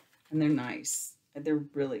 And they're nice. They're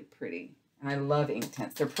really pretty. And I love ink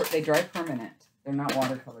tints. They dry permanent. They're not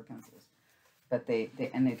watercolor pencils. But they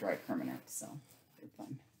dry permanent. So they're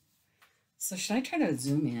fun. So should I try to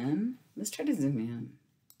zoom in? Let's try to zoom in.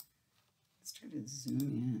 Let's try to zoom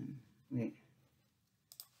in. Wait.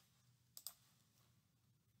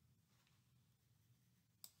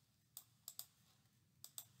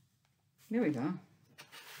 There we go.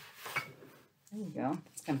 There we go.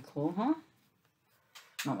 It's kind of cool, huh?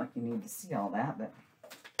 Not like you need to see all that, but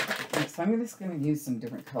okay, so I'm just going to use some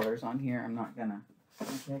different colors on here. I'm not going to.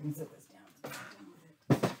 Okay, I can set this down. So I'm done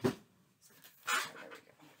with it.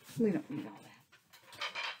 There we go. We don't need all that.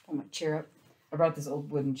 Pull my chair up. I brought this old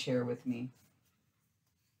wooden chair with me.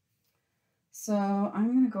 So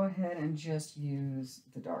I'm going to go ahead and just use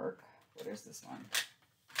the dark. What is this one?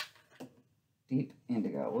 Deep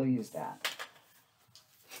Indigo. We'll use that.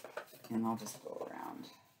 And I'll just go around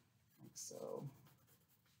like so.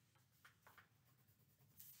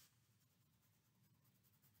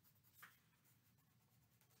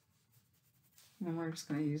 And then we're just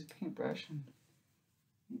going to use a paintbrush and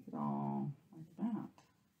make it all like that.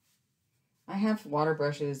 I have water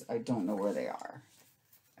brushes. I don't know where they are.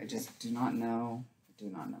 I just do not know. I do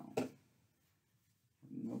not know. I have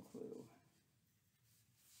no clue.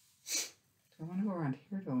 Do I want to go around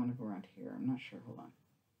here? Do I want to go around here? I'm not sure. Hold on.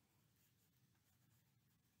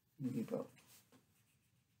 Maybe both.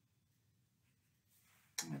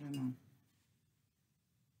 I don't know.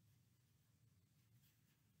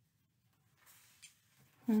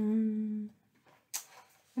 I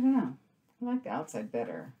don't know. I like the outside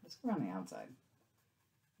better. Let's go around the outside.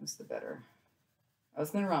 That's the better. I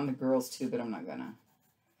was going to around the girls too, but I'm not going to.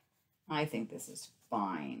 I think this is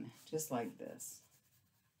fine. Just like this.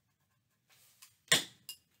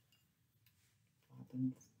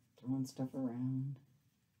 Popping, throwing stuff around.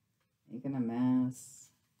 Making a mess.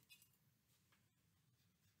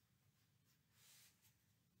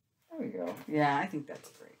 we go. Yeah, I think that's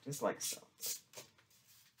great. Just like so.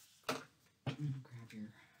 Grab your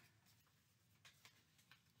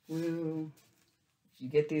glue. If you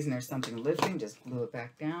get these and there's something lifting, just glue it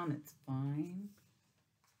back down. It's fine.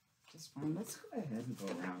 Just fine. Let's go ahead and go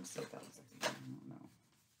around and see if that was like, I don't know.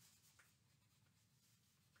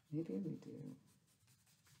 Maybe we do.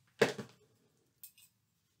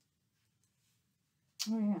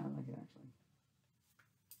 Oh yeah, I like it actually.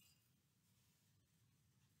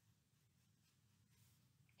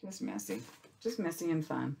 Just messy. Just messy and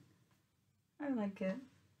fun. I like it.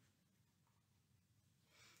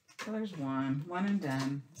 So there's one. One and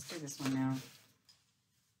done. Let's do this one now.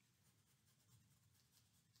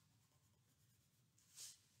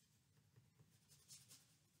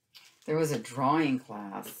 There was a drawing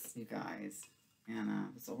class, you guys, and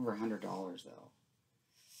it was over $100 though.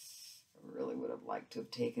 I really would have liked to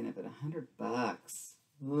have taken it, but $100.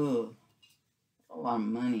 Ugh. A lot of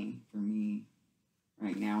money for me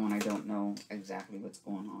right now when I don't know exactly what's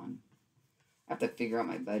going on. I have to figure out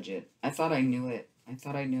my budget. I thought I knew it. I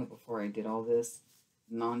thought I knew it before I did all this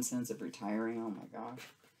nonsense of retiring. Oh my gosh.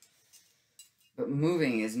 But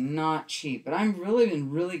moving is not cheap. But I've really been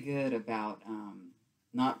really good about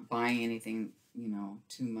not buying anything, you know,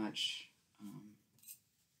 too much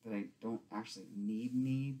that I don't actually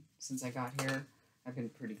need since I got here. I've been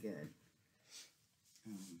pretty good.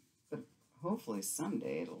 But hopefully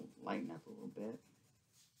someday it'll lighten up a little bit.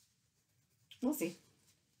 We'll see.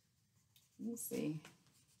 We'll see.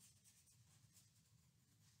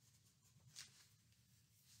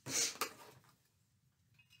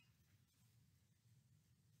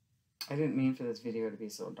 I didn't mean for this video to be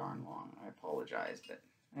so darn long. I apologize, but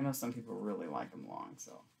I know some people really like them long,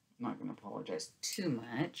 so I'm not going to apologize too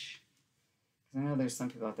much. Because I know there's some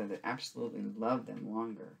people out there that absolutely love them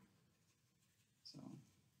longer. So,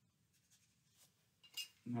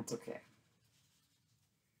 and that's okay.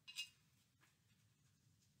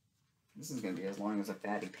 This is going to be as long as a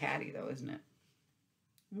fatty patty, though, isn't it?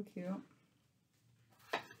 Thank you.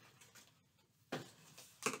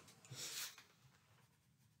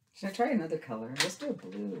 Should I try another color? Let's do a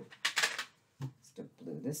blue. Let's do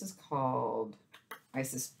blue. This is called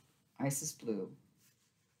Isis Blue.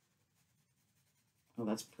 Oh,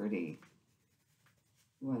 that's pretty.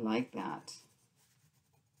 Oh, I like that.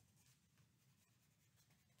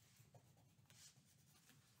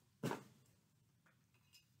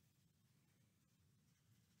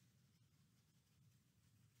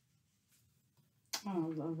 Oh,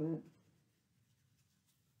 I love it.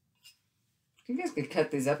 You guys could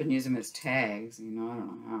cut these up and use them as tags, you know, I don't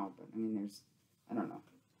know how, but I mean, I don't know.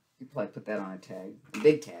 You could probably put that on a tag, a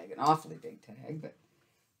big tag, an awfully big tag, but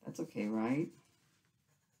that's okay, right?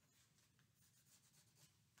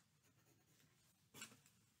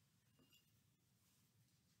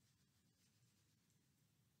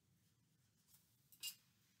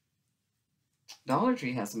 Dollar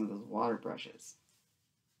Tree has some of those water brushes.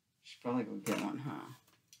 Should probably go get one, huh?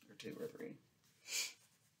 Or two or three.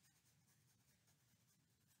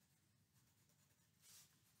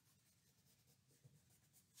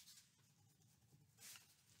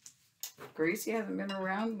 Gracie hasn't been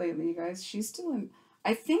around lately, you guys. She's still in.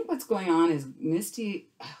 I think what's going on is Misty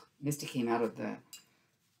came out of the,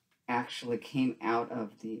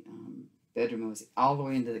 bedroom. It was all the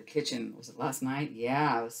way into the kitchen. Was it last night?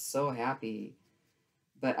 Yeah, I was so happy.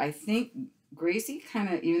 But I think Gracie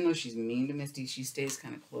kind of, even though she's mean to Misty, she stays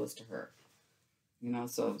kind of close to her. You know,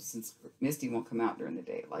 so since Misty won't come out during the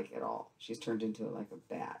day, like at all, she's turned into like a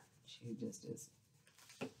bat. She just is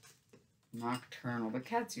nocturnal, but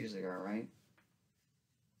cats usually are, right?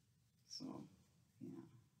 So, yeah.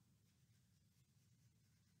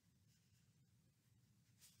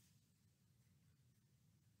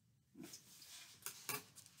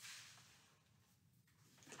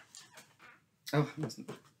 Oh, I mustn't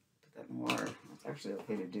put that in the water. It's actually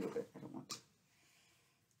okay to do, but I don't want to.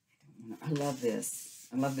 I love this.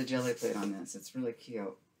 I love the jelly plate on this. It's really cute.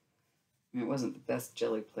 I mean, it wasn't the best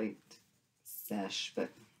jelly plate sesh, but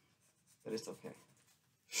it's okay.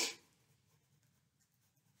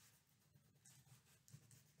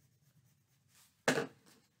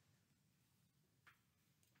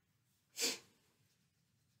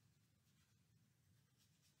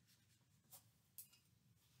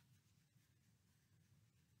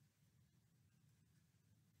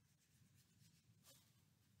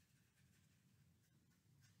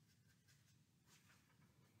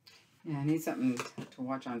 Yeah, I need something to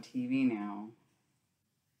watch on TV now.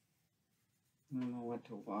 I don't know what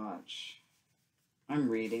to watch. I'm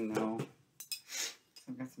reading, though. So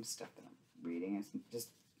I've got some stuff that I'm reading. It's just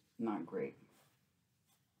not great.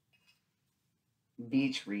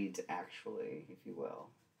 beach reads, actually, if you will.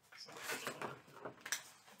 So,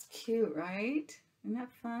 it's cute, right? Isn't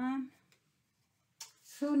that fun?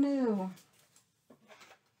 Who knew?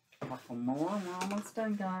 A couple more. We're almost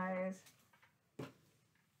done, guys.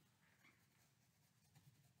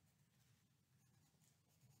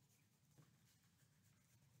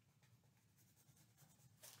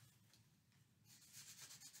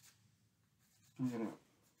 I'm gonna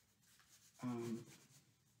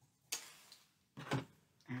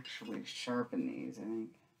actually sharpen these, I think,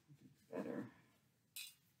 better.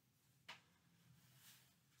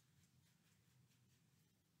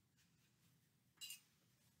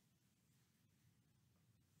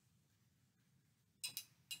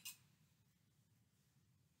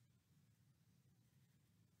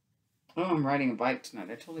 Oh, I'm riding a bike tonight.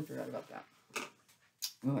 I totally forgot about that.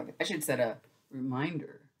 Oh, I should set a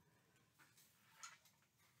reminder.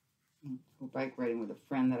 Go bike riding with a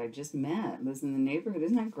friend that I just met. Lives in the neighborhood.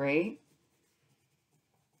 Isn't that great?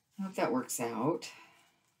 I hope that works out.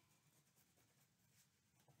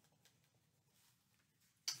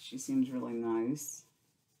 She seems really nice.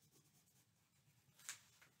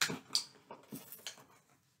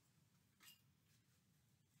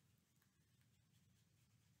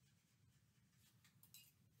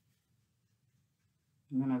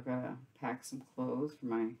 And then I've got to pack some clothes for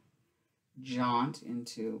my jaunt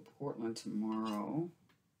into Portland tomorrow.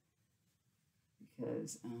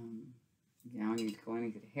 Because, yeah, I need to go in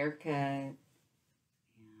and get a haircut. And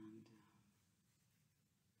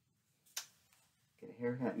get a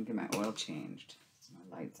haircut and get my oil changed. So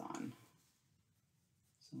my light's on.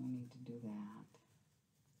 So I need to do that.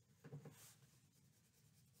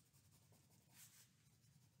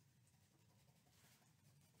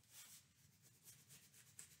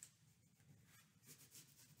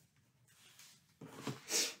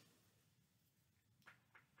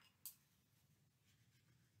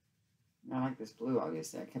 I like this blue,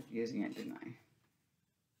 obviously. I kept using it, didn't I?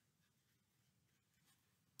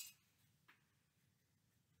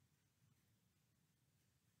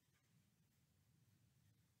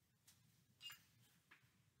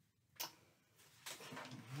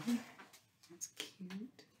 That's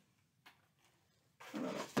cute. I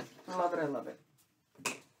love it. I love it. I love it.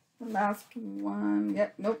 The last one.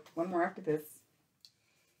 Yep. Nope. One more after this.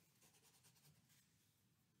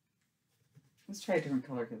 Let's try a different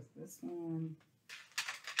color because this one.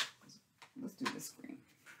 Let's do this green.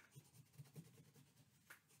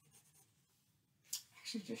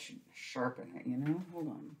 Actually, just should sharpen it, you know? Hold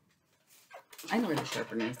on. I know where the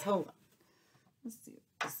sharpener is. Hold on. Let's see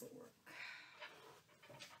if this will work.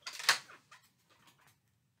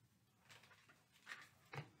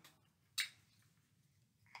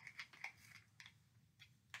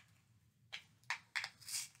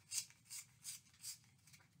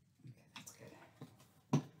 Okay,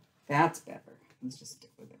 that's good. That's better. Let's just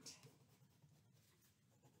stick with it.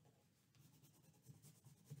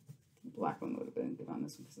 The black one would have been good on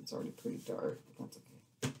this one because it's already pretty dark, but that's okay.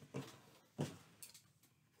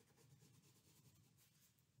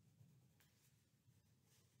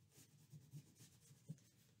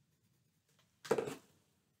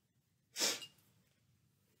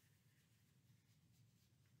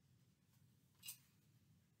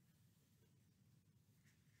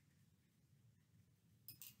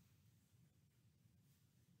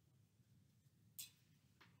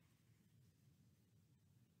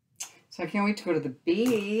 So I can't wait to go to the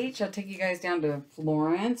beach. I'll take you guys down to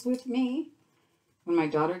Florence with me. When my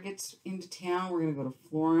daughter gets into town, we're going to go to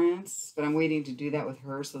Florence. But I'm waiting to do that with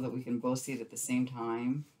her so that we can both see it at the same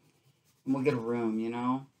time. And we'll get a room, you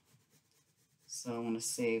know. So I want to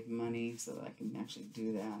save money so that I can actually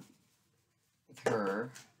do that with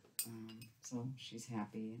her. So she's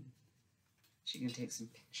happy. And she can take some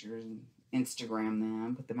pictures and Instagram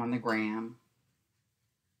them, put them on the gram.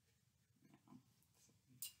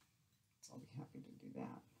 I'll be happy to do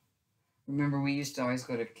that. Remember, we used to always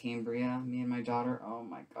go to Cambria, me and my daughter. Oh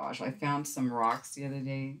my gosh. I found some rocks the other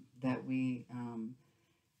day that we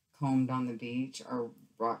combed on the beach, our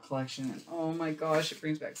rock collection. And oh my gosh, it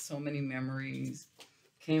brings back so many memories.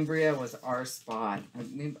 Cambria was our spot.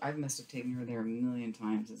 I must have taken her there a million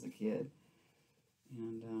times as a kid.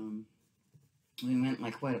 And we went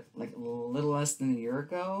like a little less than a year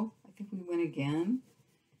ago. I think we went again.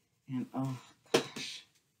 And oh gosh.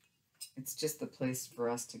 It's just the place for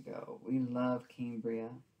us to go. We love Cambria.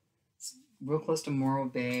 It's real close to Morro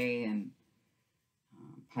Bay and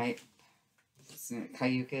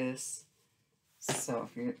Cayucas. So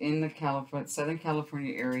if you're in the Southern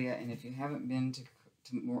California area, and if you haven't been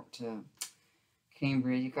to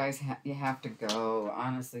Cambria, you guys, you have to go.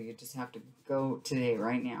 Honestly, you just have to go today,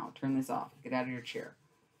 right now. Turn this off. Get out of your chair.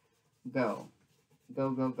 Go.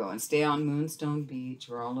 Go, go, go. And stay on Moonstone Beach,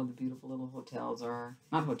 where all of the beautiful little hotels are.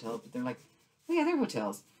 Not hotels, but they're like, well, yeah, they're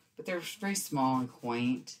hotels. But they're very small and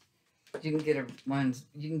quaint. You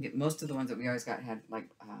can get most of the ones that we always got had like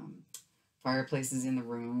fireplaces in the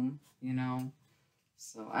room, you know.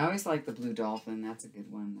 So I always like the Blue Dolphin. That's a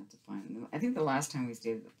good one. That's a fine. I think the last time we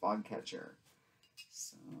stayed at the Fog Catcher.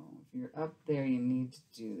 So if you're up there, you need to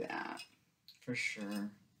do that for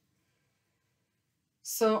sure.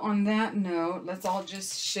 So on that note, let's all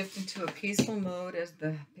just shift into a peaceful mode as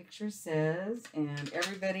the picture says. And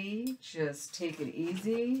everybody just take it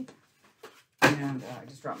easy. And I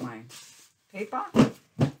just dropped my paper.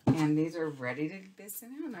 And these are ready to be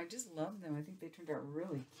sent out. And I just love them. I think they turned out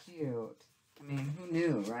really cute. I mean, who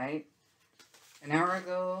knew, right? An hour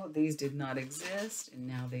ago, these did not exist. And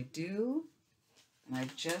now they do. And I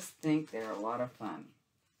just think they're a lot of fun.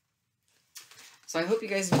 So I hope you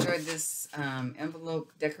guys enjoyed this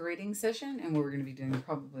envelope decorating session, and we're going to be doing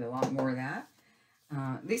probably a lot more of that.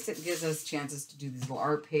 At least it gives us chances to do these little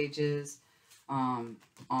art pages on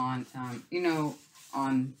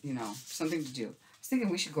something to do. I was thinking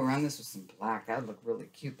we should go around this with some black. That would look really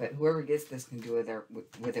cute, but whoever gets this can do with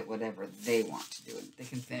it whatever they want to do. They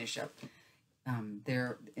can finish up in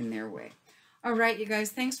their way. All right, you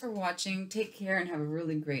guys, thanks for watching. Take care and have a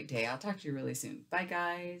really great day. I'll talk to you really soon. Bye,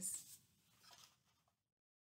 guys.